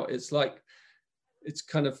come out. It's like, it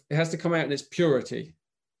has to come out in its purity,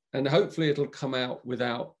 and hopefully it'll come out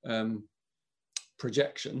without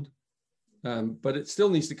projection, but it still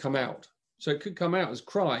needs to come out. So it could come out as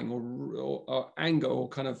crying or anger, or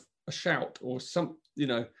kind of a shout, or some,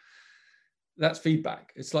 that's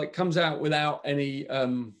feedback. It's like comes out without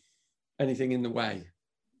anything in the way.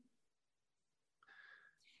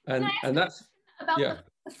 And that's about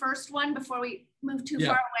the first one before we move too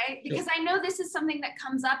far away, because I know this is something that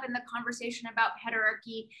comes up in the conversation about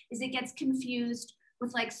heterarchy, is it gets confused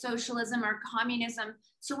with like socialism or communism.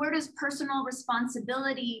 So where does personal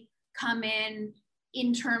responsibility come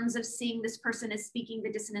in terms of seeing this person as speaking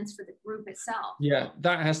the dissonance for the group itself? Yeah,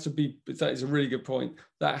 that is a really good point.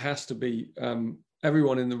 That has to be,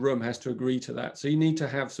 everyone in the room has to agree to that. So you need to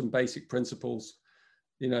have some basic principles,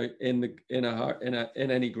 in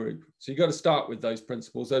any group. So you got to start with those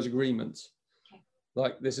principles, those agreements. Okay.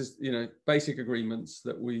 like this is, you know, basic agreements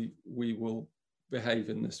that we will behave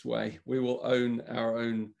in this way. We will own our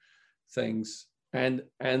own things, and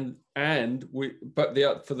we, but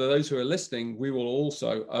for those who are listening, we will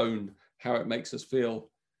also own how it makes us feel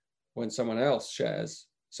when someone else shares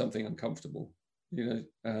something uncomfortable, you know,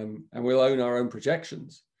 and we'll own our own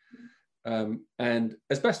projections, and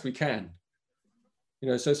as best we can, you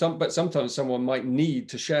know. So but sometimes someone might need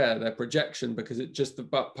to share their projection because it just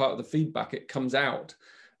part of the feedback, it comes out,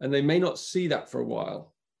 and they may not see that for a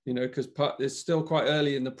while, you know, because it's still quite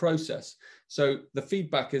early in the process. So the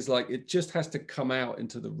feedback is like, it just has to come out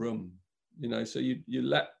into the room, you know. So you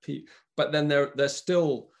let people, but then they're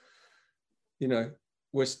still, you know,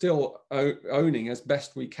 we're still owning as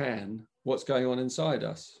best we can what's going on inside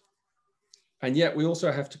us. And yet we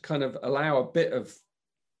also have to kind of allow a bit of,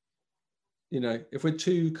 you know, if we're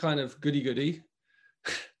too kind of goody-goody,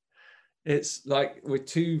 it's like we're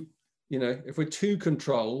too, you know, if we're too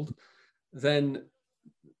controlled, then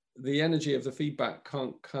the energy of the feedback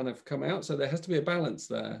can't kind of come out. So there has to be a balance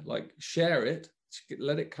there, like share it,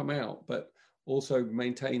 let it come out, but also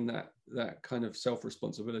maintain that kind of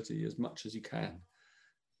self-responsibility as much as you can.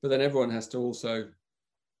 But then everyone has to also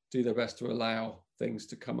do their best to allow things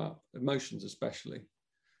to come up, emotions especially.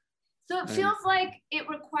 So it feels like it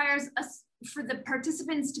requires us, for the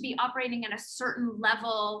participants to be operating at a certain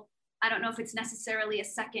level. I don't know if it's necessarily a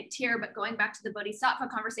second tier, but going back to the Bodhisattva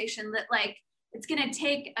conversation, that like it's going to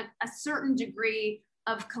take a certain degree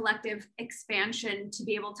of collective expansion to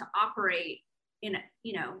be able to operate in,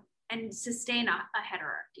 you know, and sustain a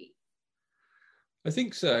heterarchy. I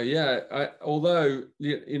think so, yeah. Although,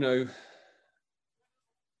 you know,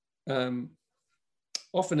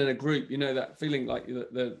 often in a group, you know, that feeling like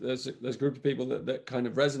there's a group of people that kind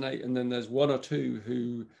of resonate, and then there's one or two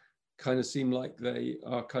who kind of seem like they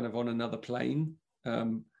are kind of on another plane,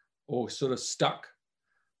 or sort of stuck.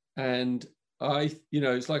 And you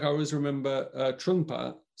know, it's like I always remember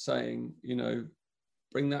Trungpa saying, you know,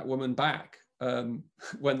 bring that woman back.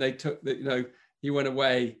 When they took that, you know, he went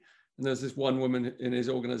away, and there's this one woman in his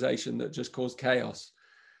organization that just caused chaos.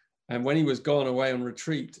 And when he was gone away on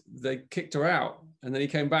retreat, they kicked her out. And then he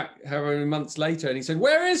came back however many months later, and he said,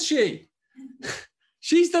 where is she?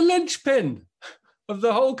 She's the linchpin of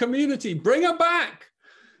the whole community. Bring her back.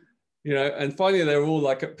 You know, and finally they were all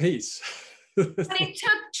like at peace. But it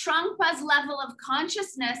took Trungpa's level of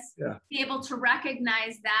consciousness to be able to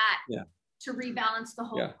recognize that, to rebalance the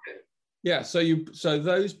whole group. Yeah, so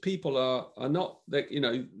those people are not, you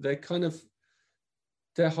know, they're kind of,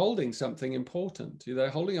 they're holding something important. They're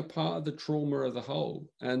holding a part of the trauma of the whole,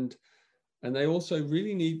 and they also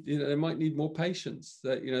really need, you know, they might need more patience.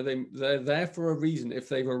 That, you know, they're there for a reason. If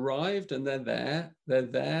they've arrived and they're there.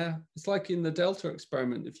 It's like in the Delta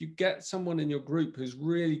experiment. If you get someone in your group who's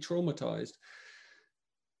really traumatized,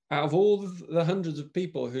 out of all the hundreds of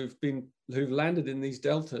people who've landed in these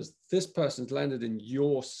deltas, this person's landed in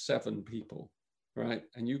your 7 people, right?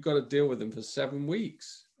 And you've got to deal with them for 7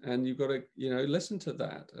 weeks, and you've got to, you know, listen to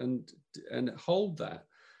that and hold that.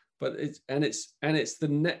 But it's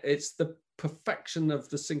the perfection of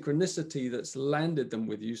the synchronicity that's landed them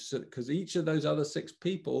with you, because each of those other 6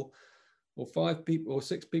 people, or 5 people, or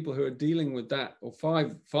 6 people who are dealing with that, or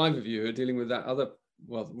five of you who are dealing with that other,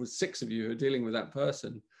 well, with 6 of you who are dealing with that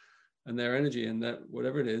person and their energy and that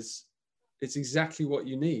whatever it is, it's exactly what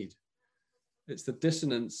you need. It's the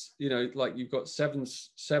dissonance, you know, like you've got seven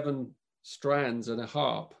strands and a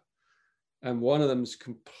harp, and one of them's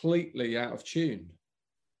completely out of tune,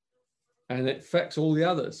 and it affects all the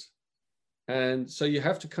others. And so you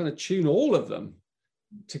have to kind of tune all of them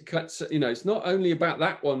to cut, you know, it's not only about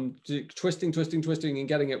that one twisting and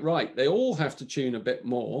getting it right. They all have to tune a bit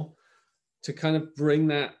more to kind of bring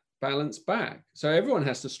that balance back. So everyone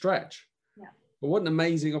has to stretch. Yeah. But what an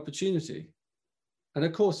amazing opportunity. And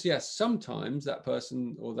of course, yes, sometimes that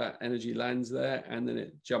person or that energy lands there and then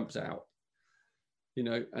it jumps out, you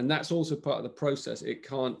know, and that's also part of the process. It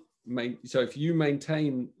can't so if you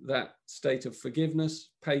maintain that state of forgiveness,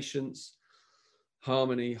 patience,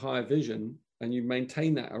 harmony, higher vision, and you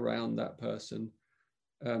maintain that around that person,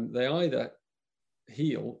 they either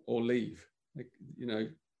heal or leave, like, you know.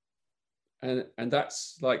 And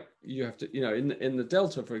that's like, you have to, you know, in the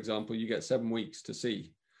Delta, for example, you get 7 weeks to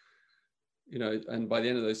see, you know, and by the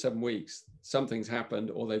end of those 7 weeks, something's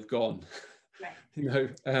happened or they've gone. Right. You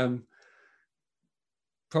know,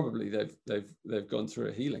 probably they've gone through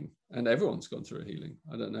a healing, and everyone's gone through a healing.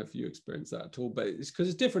 I don't know if you experience that at all, but it's because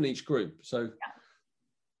it's different each group. So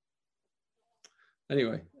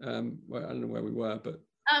anyway, well, I don't know where we were, but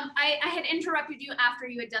I had interrupted you after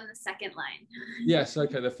you had done the second line. yes,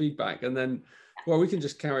 okay, the feedback. And then Well, we can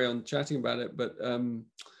just carry on chatting about it, but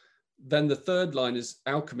then the third line is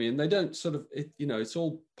alchemy, and they don't sort of, it's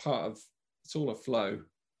all it's all a flow,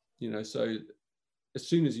 so as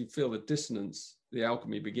soon as you feel the dissonance, the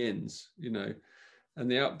alchemy begins,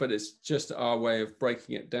 but it's just our way of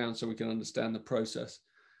breaking it down so we can understand the process.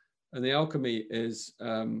 And the alchemy is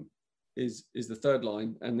the third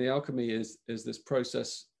line, and the alchemy is this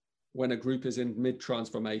process when a group is in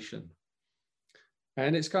mid-transformation.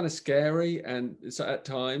 And it's kind of scary, and it's at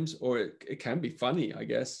times, or it can be funny, I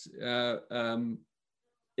guess.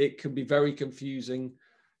 It can be very confusing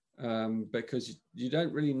because you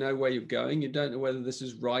don't really know where you're going. You don't know whether this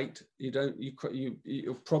is right. You're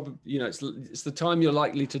probably, it's the time you're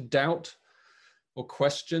likely to doubt or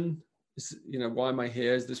question. Why am I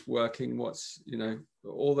here? Is this working? What's,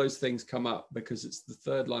 all those things come up because it's the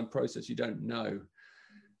third line process. You don't know.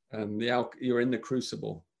 You're in the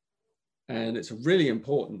crucible. And it's a really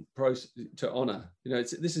important process to honor.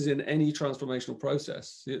 This is in any transformational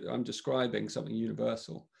process. I'm describing something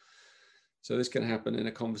universal. So this can happen in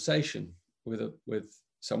a conversation with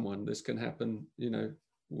someone. This can happen,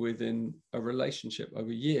 within a relationship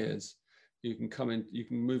over years. You can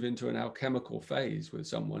move into an alchemical phase with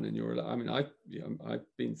someone in your. I've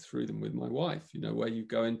been through them with my wife. Where you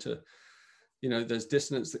go into, there's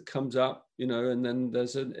dissonance that comes up, and then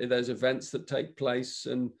there's events that take place,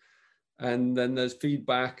 and then there's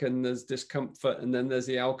feedback, and there's discomfort, and then there's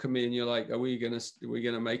the alchemy, and you're like, are we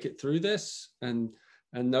gonna make it through this? And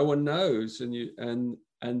no one knows, and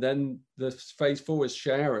then the phase 4 is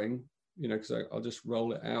sharing, because I'll just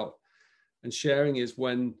roll it out. And sharing is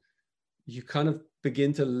when you kind of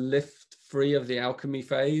begin to lift free of the alchemy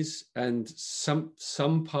phase, and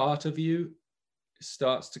some part of you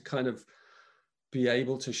starts to kind of be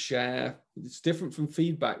able to share. It's different from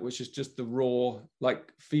feedback, which is just the raw,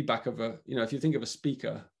 like feedback of if you think of a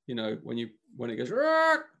speaker, when it goes,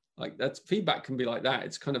 like that's feedback can be like that.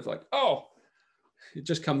 It's kind of like, oh, it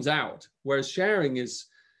just comes out. Whereas sharing is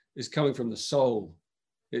coming from the soul.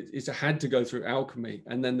 It's had to go through alchemy,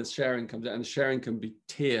 and then the sharing comes out, and the sharing can be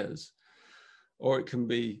tears, or it can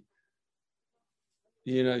be,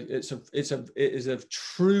 it is a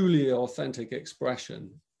truly authentic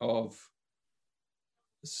expression of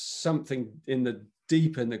something in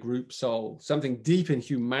the group soul, something deep in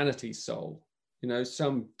humanity's soul,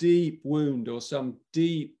 some deep wound or some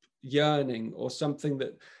deep yearning or something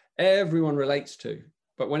that everyone relates to.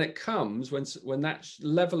 But when it comes, when that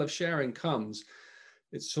level of sharing comes,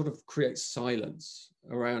 it sort of creates silence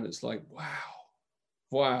around. It's like,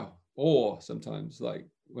 wow. Or sometimes like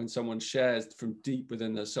when someone shares from deep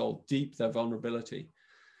within their soul, deep their vulnerability,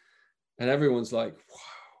 and everyone's like, wow,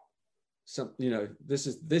 this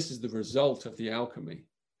is the result of the alchemy.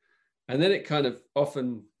 And then it kind of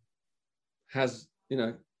often has,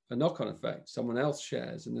 a knock-on effect. Someone else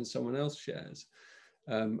shares, and then someone else shares.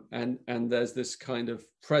 And there's this kind of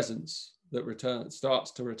presence that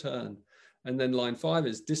starts to return. And then line 5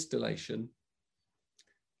 is distillation,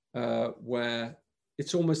 where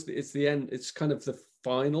it's the end. It's kind of the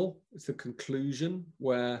final, it's the conclusion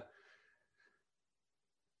where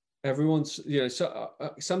everyone's,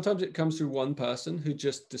 sometimes it comes through one person who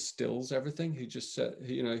just distills everything, who just said,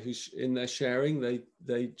 who's in their sharing,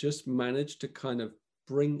 they just manage to kind of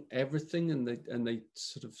bring everything, and they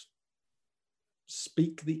sort of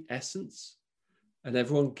speak the essence, and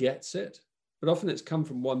everyone gets it. But often it's come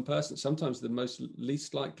from one person, sometimes the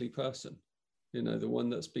least likely person, the one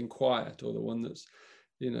that's been quiet, or the one that's,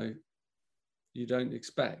 you don't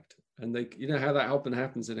expect. And they, how that often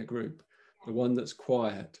happens in a group, the one that's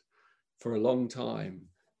quiet for a long time,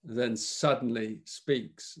 then suddenly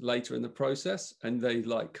speaks later in the process, and they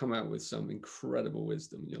like come out with some incredible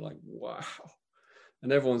wisdom. You're like, wow.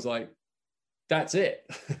 And everyone's like, that's it.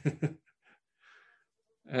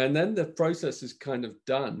 And then the process is kind of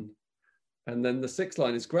done. And then the 6th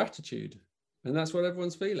line is gratitude. And that's what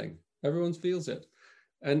everyone's feeling. Everyone feels it.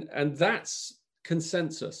 And that's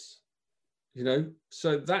consensus,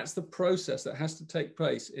 So that's the process that has to take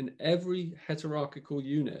place in every heterarchical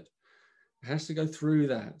unit. It has to go through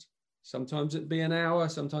that. Sometimes it'd be an hour,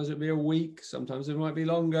 sometimes it'd be a week, sometimes it might be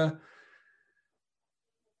longer.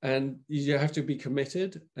 And you have to be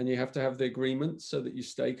committed, and you have to have the agreement so that you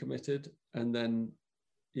stay committed. And then,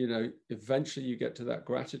 eventually you get to that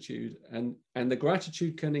gratitude, and the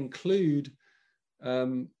gratitude can include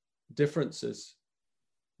differences,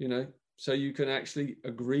 so you can actually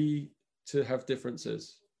agree to have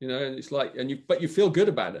differences, and it's like, but you feel good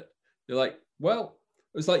about it. You're like, well,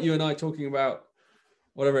 it was like you and I talking about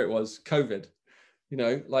whatever it was, COVID,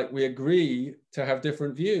 like we agree to have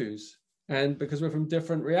different views, And because we're from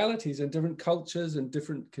different realities and different cultures and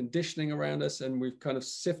different conditioning around us, and we've kind of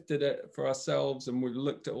sifted it for ourselves, and we've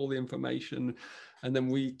looked at all the information, and then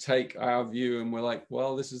we take our view and we're like,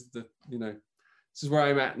 well, this is the, this is where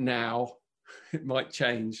I'm at now. It might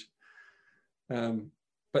change.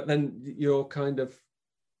 But then you're kind of,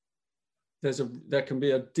 there can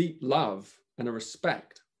be a deep love and a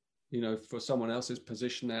respect, for someone else's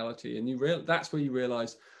positionality. And that's where you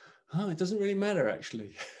realize, oh, it doesn't really matter,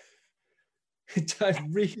 actually. It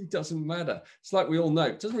really doesn't matter. It's like we all know,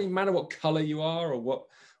 it doesn't really matter what color you are or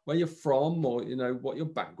where you're from or, what your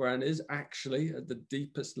background is. Actually, at the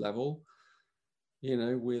deepest level,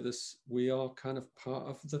 we are kind of part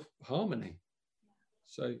of the harmony.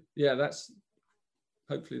 So yeah,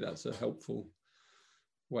 hopefully that's a helpful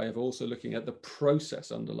way of also looking at the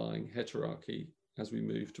process underlying heterarchy as we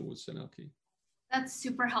move towards synarchy. That's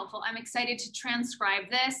super helpful. I'm excited to transcribe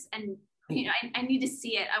this, and I need to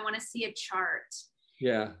see it. I want to see a chart.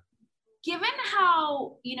 Yeah. Given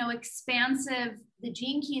how, expansive the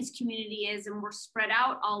Gene Keys community is, and we're spread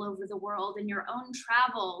out all over the world in your own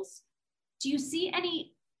travels, do you see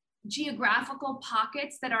any geographical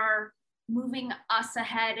pockets that are moving us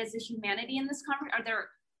ahead as a humanity in this conference? Are there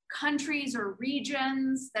countries or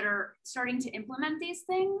regions that are starting to implement these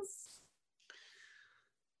things?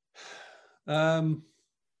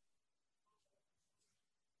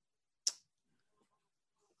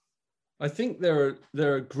 I think there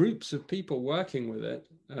are groups of people working with it.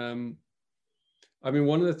 One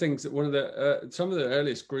of the things that some of the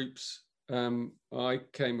earliest groups I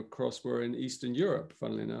came across were in Eastern Europe,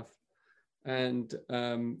 funnily enough. And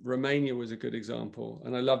Romania was a good example.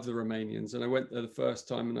 And I love the Romanians. And I went there the first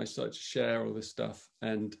time and I started to share all this stuff.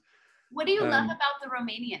 And what do you love about the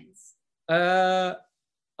Romanians?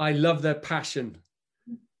 I love their passion.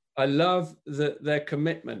 I love their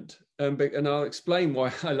commitment. And I'll explain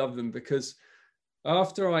why I love them, because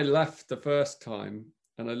after I left the first time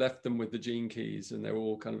and I left them with the Gene Keys and they were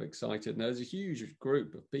all kind of excited, and there was a huge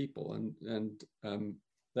group of people and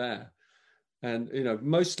there. And,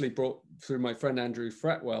 mostly brought through my friend Andrew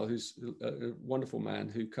Fretwell, who's a wonderful man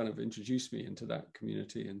who kind of introduced me into that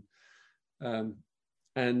community. And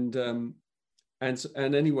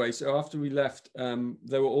anyway, so after we left,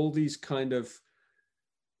 there were all these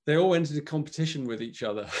they all entered a competition with each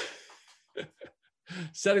other,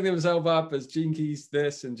 setting themselves up as Gene Keys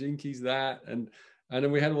this and Gene Keys that. And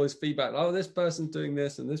then we had all this feedback. Oh, this person's doing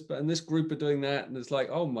this and this group are doing that. And it's like,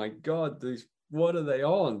 oh my God, what are they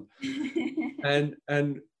on? and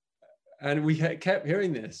we kept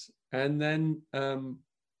hearing this. And then,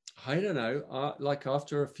 I don't know, like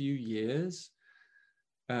after a few years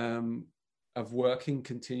of working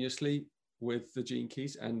continuously with the Gene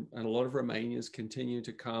Keys, and a lot of Romanians continue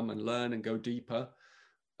to come and learn and go deeper.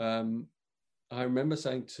 I remember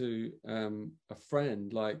saying to a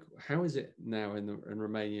friend, like, how is it now in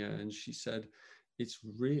Romania? And she said, it's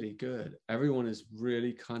really good. Everyone is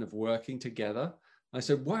really kind of working together. I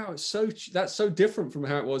said, wow, that's so different from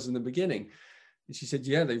how it was in the beginning. And she said,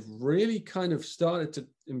 yeah, they've really kind of started to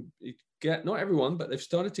get, not everyone, but they've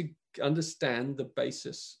started to understand the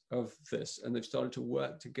basis of this, and they've started to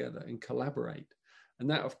work together and collaborate. And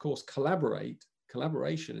that, of course,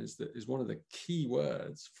 collaboration is one of the key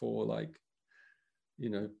words for, like,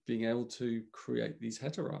 being able to create these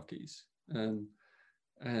heterarchies.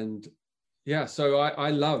 And yeah, so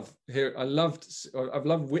I've loved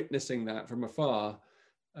witnessing that from afar.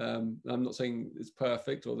 I'm not saying it's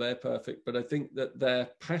perfect or they're perfect, but I think that their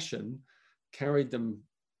passion carried them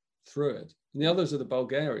through it. And the others are the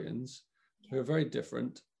Bulgarians, who are very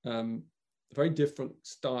different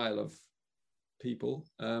style of people,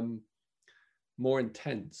 more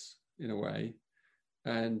intense in a way.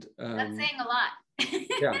 And that's saying a lot.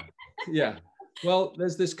 yeah. Well,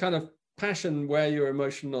 there's this kind of passion, wear your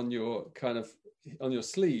emotion on your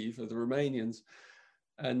sleeve, of the Romanians.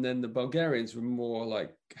 And then the Bulgarians were more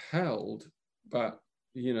like held, but,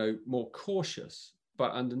 more cautious,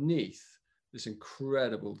 but underneath this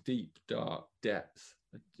incredible, deep, dark depth,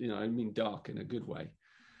 I mean, dark in a good way.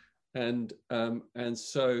 And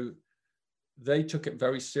so they took it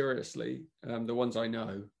very seriously, the ones I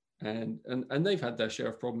know, and they've had their share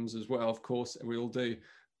of problems as well, of course, we all do,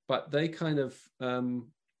 but they kind of,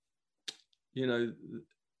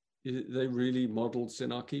 they really modeled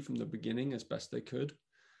Synarchy from the beginning as best they could.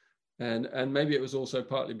 And maybe it was also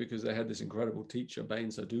partly because they had this incredible teacher, Bain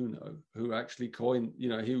Saduno, who actually coined,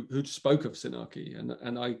 who spoke of Synarchy,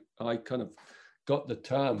 and I kind of got the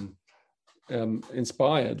term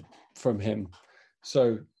inspired from him.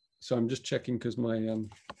 So I'm just checking because my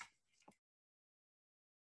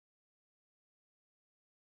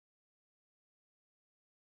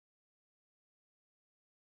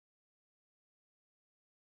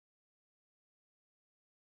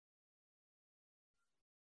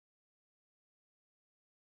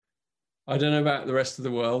I don't know about the rest of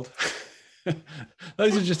the world.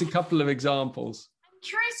 Those are just a couple of examples. I'm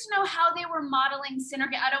curious to know how they were modeling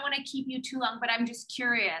Synarchy. I don't want to keep you too long, but I'm just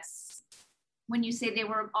curious when you say they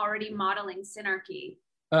were already modeling Synarchy.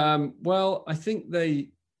 Well, I think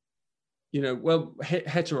they,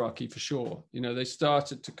 Heterarchy for sure. They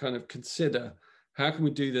started to kind of consider how can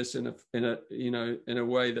we do this in a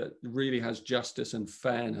way that really has justice and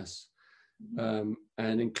fairness, and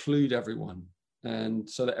include everyone, and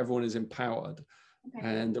so that everyone is empowered,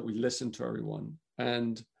 and that we listen to everyone.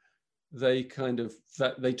 And they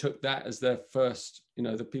they took that as their first,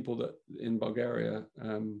 the people that in Bulgaria,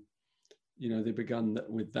 they began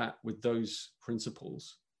with those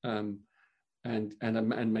principles, and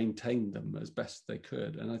maintained them as best they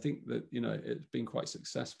could. And I think that it's been quite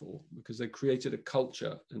successful because they created a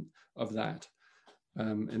culture of that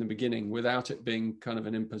in the beginning without it being kind of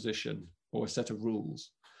an imposition or a set of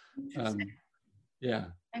rules. Yeah,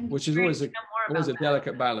 which is always a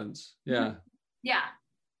delicate balance. Yeah. Yeah.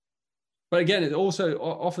 But again, it also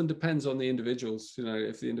often depends on the individuals.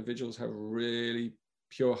 If the individuals have really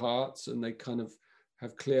pure hearts and they kind of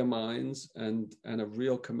have clear minds and a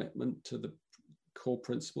real commitment to the core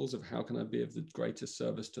principles of how can I be of the greatest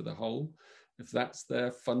service to the whole, if that's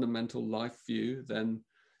their fundamental life view, then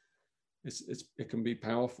it can be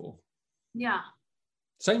powerful. Yeah.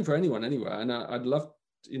 Same for anyone anywhere. And I'd love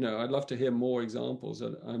to hear more examples.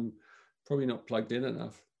 I'm probably not plugged in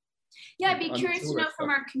enough. Yeah, I'd be curious to know from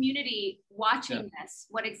our community watching this,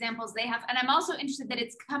 what examples they have. And I'm also interested that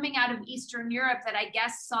it's coming out of Eastern Europe that I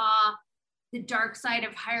guess saw the dark side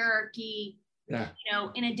of hierarchy,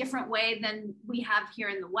 in a different way than we have here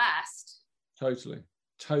in the West. Totally.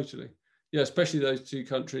 Yeah, especially those two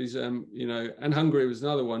countries, and Hungary was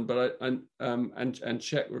another one, but and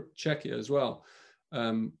Czechia as well,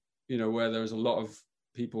 where there's a lot of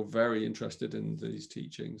people very interested in these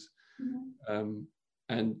teachings. Mm-hmm.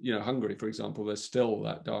 And Hungary, for example, there's still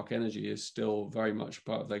that dark energy is still very much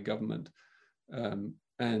part of their government. But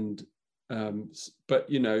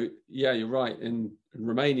you're right. In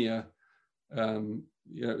Romania,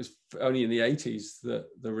 it was only in the 80s that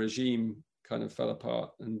the regime kind of fell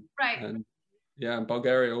apart, and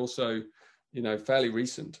Bulgaria also, fairly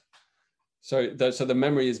recent. So the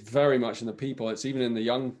memory is very much in the people. It's even in the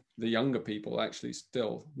younger people, actually,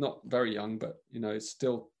 still not very young, but it's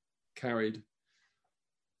still carried.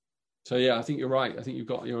 So yeah, I think you're right. I think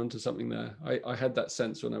you're onto something there. I had that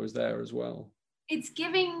sense when I was there as well. It's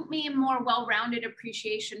giving me a more well-rounded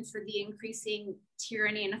appreciation for the increasing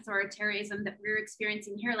tyranny and authoritarianism that we're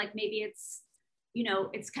experiencing here. Like maybe it's,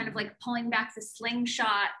 it's kind of like pulling back the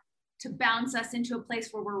slingshot to bounce us into a place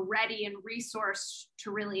where we're ready and resourced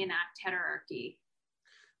to really enact heterarchy.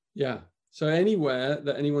 Yeah. So anywhere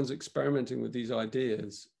that anyone's experimenting with these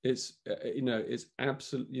ideas, it's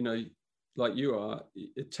absolutely, like you are,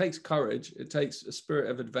 it takes courage. It takes a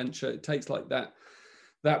spirit of adventure. It takes like that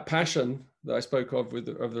passion that I spoke of of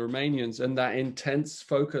the Romanians, and that intense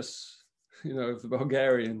focus, of the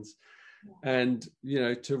Bulgarians, and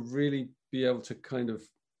to really be able to kind of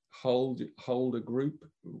hold a group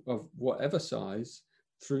of whatever size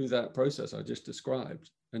through that process I just described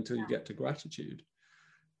until you get to gratitude.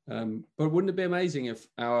 But wouldn't it be amazing if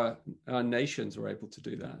our nations were able to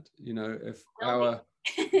do that? If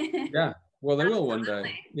well, they will one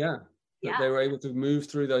day. Yeah. That they were able to move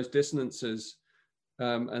through those dissonances,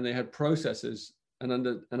 and they had processes and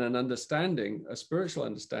an understanding, a spiritual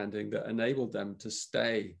understanding that enabled them to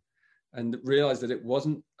stay and realize that it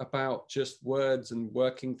wasn't about just words and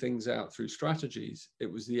working things out through strategies.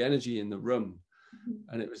 It was the energy in the room,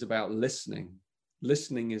 and it was about listening.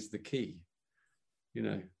 Listening is the key,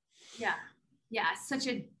 Yeah. Such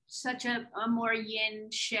a more yin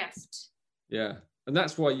shift. Yeah. And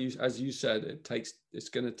that's why as you said, it's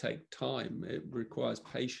going to take time. It requires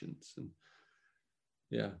patience. And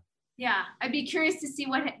yeah, I'd be curious to see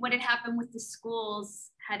what had happened with the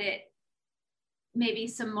schools had it maybe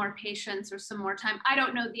some more patience or some more time. I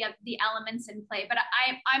don't know the elements in play, but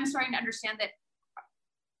I'm starting to understand that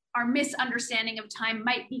our misunderstanding of time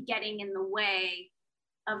might be getting in the way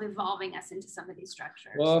of evolving us into some of these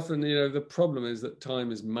structures. Well, often, the problem is that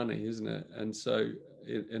time is money, isn't it? And so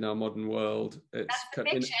in our modern world, it's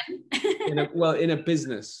in a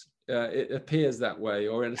business, it appears that way,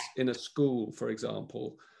 or in a school, for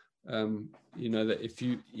example, that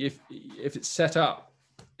if it's set up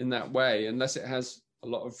in that way, unless it has a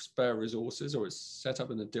lot of spare resources or it's set up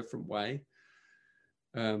in a different way,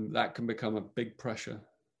 that can become a big pressure.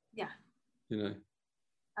 Yeah.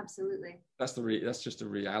 Absolutely. That's just a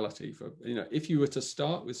reality for, if you were to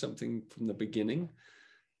start with something from the beginning,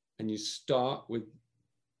 and you start with,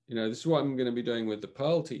 This is what I'm going to be doing with the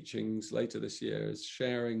Pearl teachings later this year, is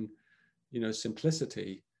sharing,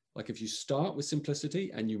 simplicity. Like if you start with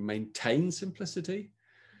simplicity and you maintain simplicity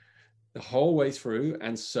the whole way through,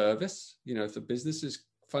 and service, if the business is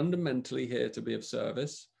fundamentally here to be of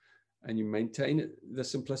service, and you maintain the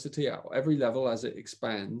simplicity at every level as it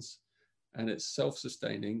expands and it's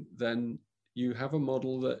self-sustaining, then you have a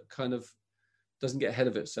model that kind of doesn't get ahead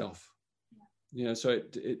of itself. So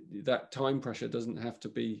that time pressure doesn't have to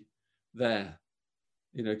be there,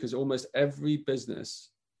 because almost every business,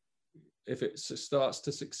 if it starts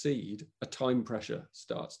to succeed, a time pressure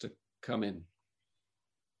starts to come in.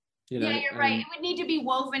 Yeah, you're right. It would need to be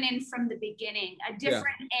woven in from the beginning, a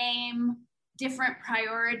different aim, different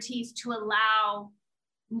priorities to allow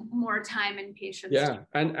more time and patience. Yeah,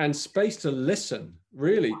 and space to listen.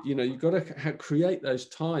 Really, you've got to create those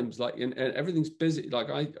times. Like, and everything's busy. Like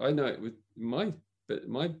I know it with my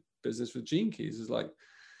business with Gene Keys is like,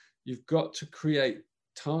 you've got to create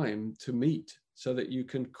time to meet so that you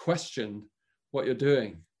can question what you're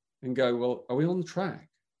doing and go, well, are we on the track?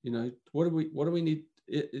 What do we need?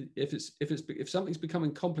 If something's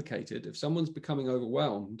becoming complicated, if someone's becoming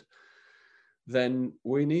overwhelmed, then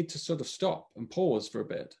we need to sort of stop and pause for a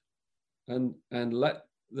bit and let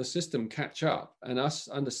the system catch up and us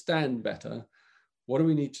understand better, what do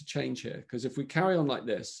we need to change here? Because if we carry on like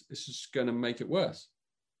this, it's just going to make it worse,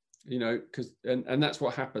 because and that's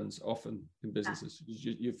what happens often in businesses.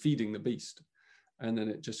 You're feeding the beast, and then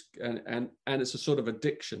it just and it's a sort of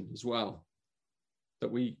addiction as well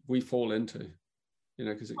that we fall into,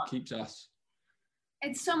 because it keeps us.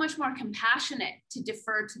 It's so much more compassionate to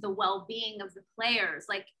defer to the well-being of the players.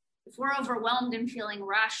 Like if we're overwhelmed and feeling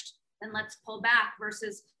rushed, then let's pull back,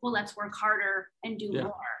 versus, well, let's work harder and do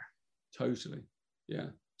more. Totally. Yeah.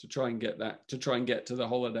 To try and get to the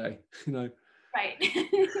holiday, Right.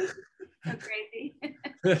 So crazy.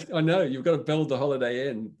 I know, you've got to build the holiday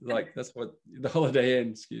in. Like that's what the Holiday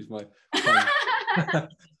Inn, excuse my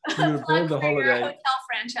you build the holiday hotel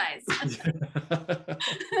franchise.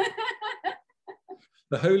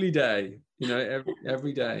 The holy day,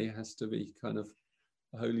 every day has to be kind of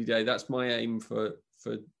a holy day. That's my aim for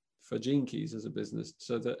Gene Keys as a business,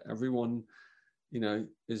 so that everyone,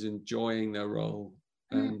 is enjoying their role.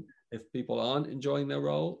 And if people aren't enjoying their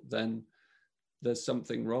role, then there's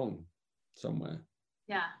something wrong somewhere.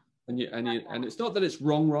 Yeah. And it's not that it's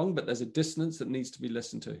wrong, but there's a dissonance that needs to be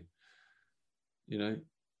listened to.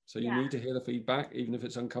 So you need to hear the feedback, even if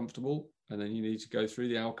it's uncomfortable. And then you need to go through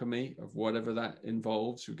the alchemy of whatever that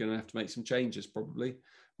involves. We're going to have to make some changes, probably.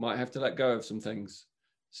 Might have to let go of some things.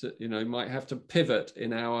 So, might have to pivot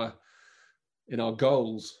in our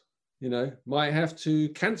goals, might have to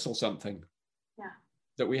cancel something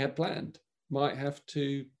that we had planned. Might have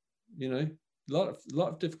to, a lot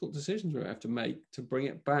of difficult decisions we have to make to bring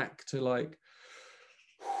it back to like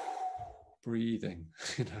breathing,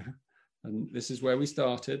 and this is where we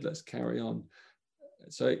started. Let's carry on.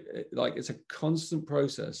 So it's a constant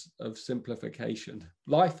process of simplification.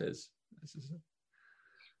 Life is.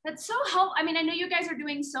 That's so helpful. I mean, I know you guys are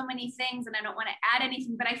doing so many things and I don't want to add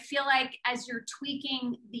anything, but I feel like as you're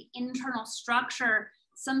tweaking the internal structure,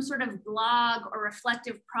 some sort of blog or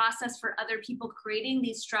reflective process for other people creating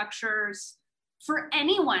these structures, for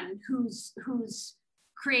anyone who's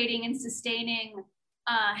creating and sustaining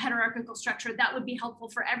a heterarchical structure, that would be helpful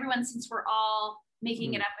for everyone, since we're all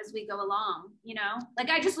making it up as we go along, Like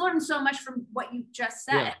I just learned so much from what you just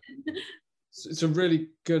said. Yeah. It's a really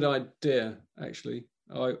good idea, actually.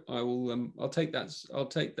 I will I'll take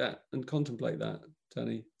that and contemplate that,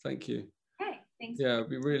 Danny. Thank you. Hey, thanks. Yeah, it'd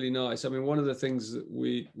be really nice. I mean, one of the things that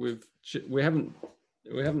we haven't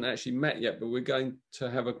actually met yet, but we're going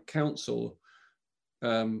to have a council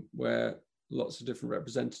where lots of different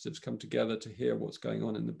representatives come together to hear what's going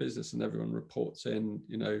on in the business, and everyone reports in,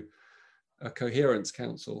 a coherence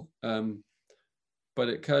council. But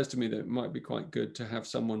it occurs to me that it might be quite good to have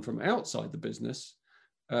someone from outside the business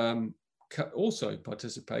also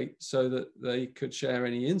participate, so that they could share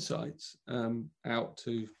any insights out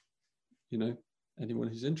to, anyone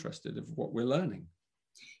who's interested of what we're learning.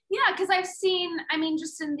 Yeah, because I've seen,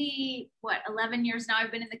 just in the, 11 years now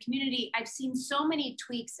I've been in the community, I've seen so many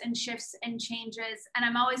tweaks and shifts and changes. And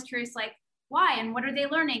I'm always curious, like, why and what are they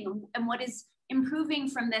learning and what is improving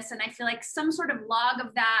from this? And I feel like some sort of log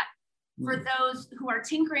of that for those who are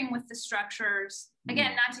tinkering with the structures,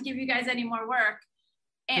 again, not to give you guys any more work,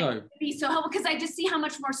 and it'd be so helpful, because I just see how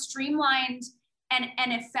much more streamlined and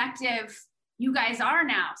effective you guys are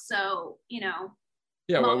now. So,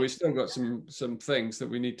 Yeah, well, we've still got some things that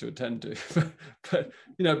we need to attend to,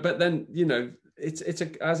 but then, it's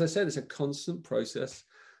as I said, it's a constant process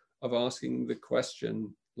of asking the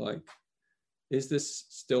question, Like, is this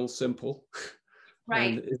still simple?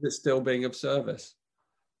 Right. And is it still being of service?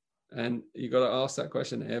 And you got to ask that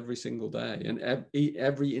question every single day. And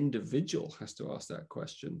every individual has to ask that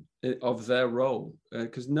question of their role,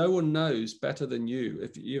 because no one knows better than you.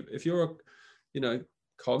 If you're a,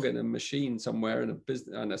 cog in a machine somewhere in a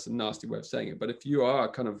business, and that's a nasty way of saying it, but if you are a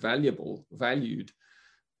kind of valued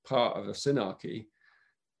part of a Synarchy,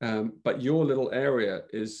 but your little area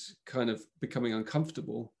is kind of becoming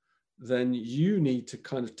uncomfortable, then you need to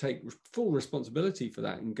kind of take full responsibility for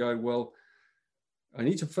that and go, well, I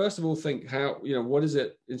need to first of all think how, what is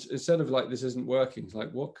it, instead of like, this isn't working, it's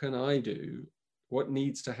like, what can I do? What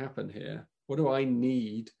needs to happen here? What do I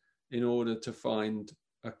need in order to find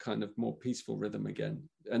a kind of more peaceful rhythm again?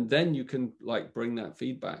 And then you can like bring that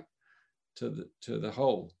feedback to the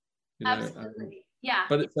whole, Absolutely. Yeah.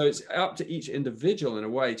 But so it's up to each individual in a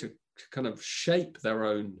way to kind of shape their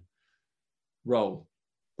own role,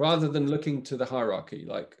 rather than looking to the hierarchy,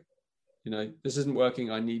 like, this isn't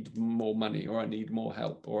working, I need more money, or I need more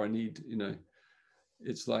help, or I need,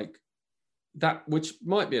 it's like that, which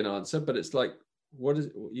might be an answer, but it's like,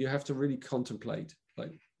 you have to really contemplate,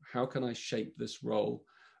 like, how can I shape this role?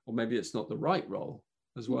 Or maybe it's not the right role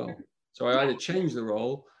as well. So I either change the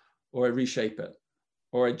role, or I reshape it,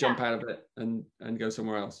 or I jump out of it and go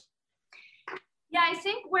somewhere else. Yeah, I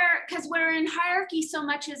think because we're in hierarchy so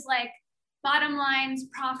much is like bottom lines,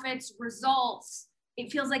 profits, results.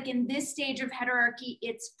 It feels like in this stage of heterarchy,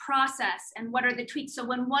 it's process and what are the tweaks. So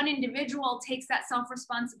when one individual takes that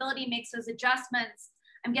self-responsibility, makes those adjustments,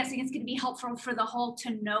 I'm guessing it's going to be helpful for the whole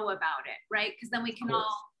to know about it, right? Because then we can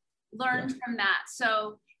all learn from that.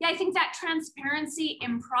 So yeah, I think that transparency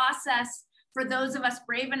in process for those of us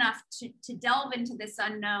brave enough to delve into this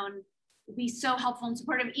unknown will be so helpful and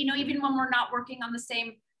supportive, even when we're not working on the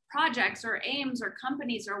same projects or aims or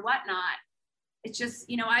companies or whatnot. It's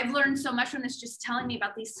just, I've learned so much from this, just telling me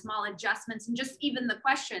about these small adjustments and just even the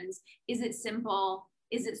questions. Is it simple?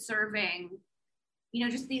 Is it serving?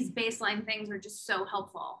 Just these baseline things are just so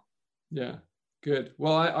helpful. Yeah, good.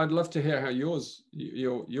 Well, I'd love to hear how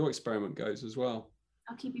your experiment goes as well.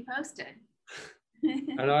 I'll keep you posted.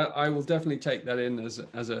 And I will definitely take that in as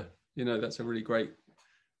a, that's a really great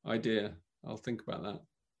idea. I'll think about that.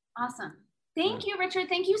 Awesome. Thank you, Richard.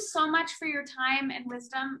 Thank you so much for your time and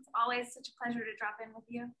wisdom. It's always such a pleasure to drop in with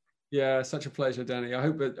you. Yeah, such a pleasure, Danny. I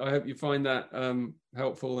hope you find that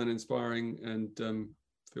helpful and inspiring, and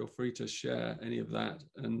feel free to share any of that.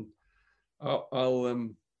 And I'll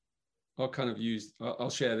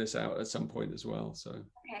share this out at some point as well. So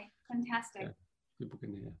okay, fantastic. Yeah, people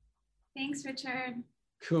can hear. Thanks, Richard.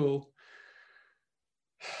 Cool.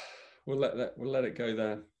 We'll let it go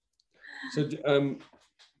there. So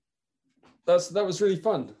that was really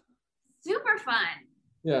fun. Super fun.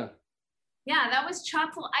 Yeah. Yeah, that was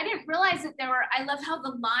chock full. I didn't realize that I love how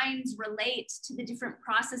the lines relate to the different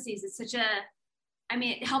processes. It's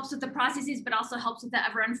it helps with the processes, but also helps with the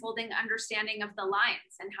ever unfolding understanding of the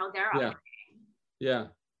lines and how they're operating. Yeah.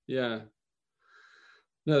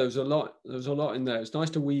 No, there's a lot in there. It's nice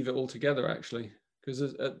to weave it all together, actually,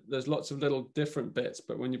 because there's lots of little different bits,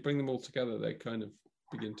 but when you bring them all together, they kind of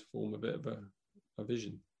begin to form a bit of a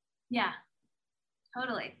vision. Yeah,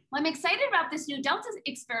 totally. Well, I'm excited about this new Delta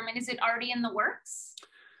experiment. Is it already in the works?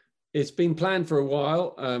 It's been planned for a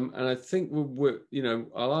while, and I think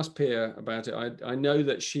I'll ask Pia about it. I know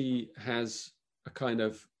that she has a kind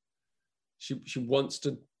of, she wants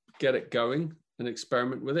to get it going and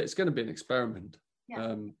experiment with it. It's going to be an experiment.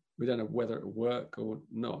 Yeah. We don't know whether it'll work or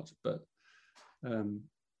not, but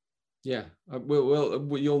you'll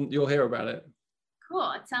hear about it.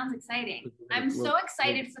 Cool. It sounds exciting. I'm so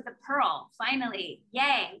excited for the Pearl. Finally,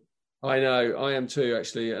 yay! I know. I am too,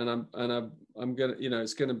 actually, and I'm gonna,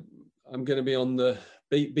 I'm gonna be on the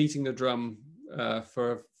beating the drum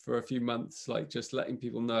for a few months, like just letting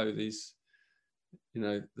people know these,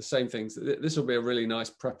 the same things. This will be a really nice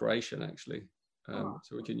preparation, actually.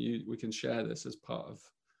 So we can share this as part of,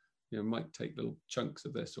 might take little chunks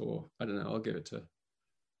of this, or I don't know. I'll give it to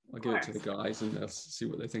the guys and they'll see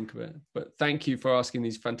what they think of it. But thank you for asking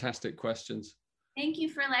these fantastic questions. Thank you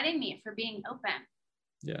for letting me, for being open.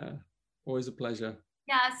 Yeah, always a pleasure.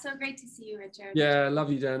 Yeah, it's so great to see you, Richard. Yeah,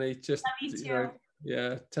 love you, Danny. Love you too.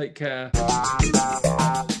 Yeah, take care.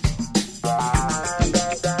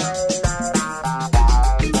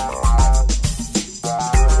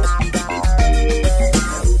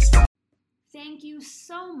 Thank you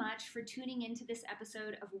so much for tuning into this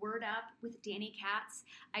episode of Word Up with Danny Katz.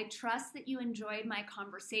 I trust that you enjoyed my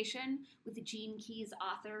conversation with Gene Keys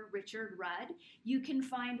author Richard Rudd. You can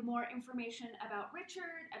find more information about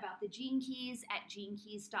Richard, about the Gene Keys at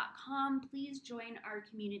genekeys.com. Please join our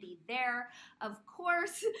community there. Of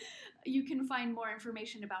course, you can find more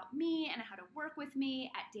information about me and how to work with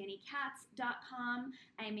me at dannykatz.com.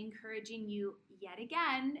 I am encouraging you yet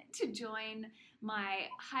again to join my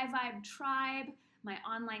High Vibe tribe, my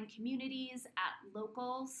online communities at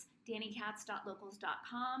Locals,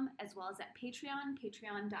 dannykatz.locals.com, as well as at Patreon,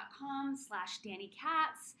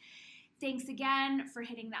 patreon.com/DannyKatz. Thanks again for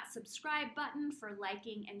hitting that subscribe button, for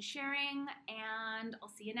liking and sharing, and I'll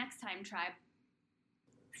see you next time, tribe.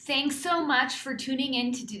 Thanks so much for tuning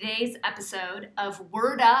in to today's episode of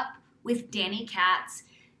Word Up with Danny Katz.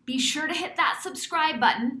 Be sure to hit that subscribe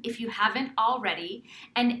button if you haven't already.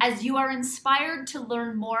 And as you are inspired to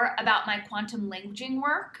learn more about my quantum languaging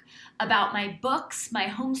work, about my books, my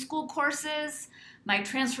homeschool courses, my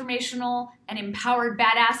transformational and empowered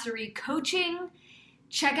badassery coaching,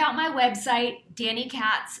 check out my website,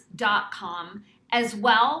 dannykatz.com. As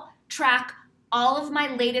well, track all of my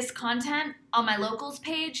latest content on my locals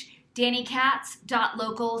page,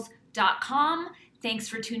 dannykatz.locals.com. Thanks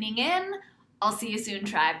for tuning in. I'll see you soon,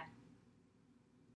 tribe.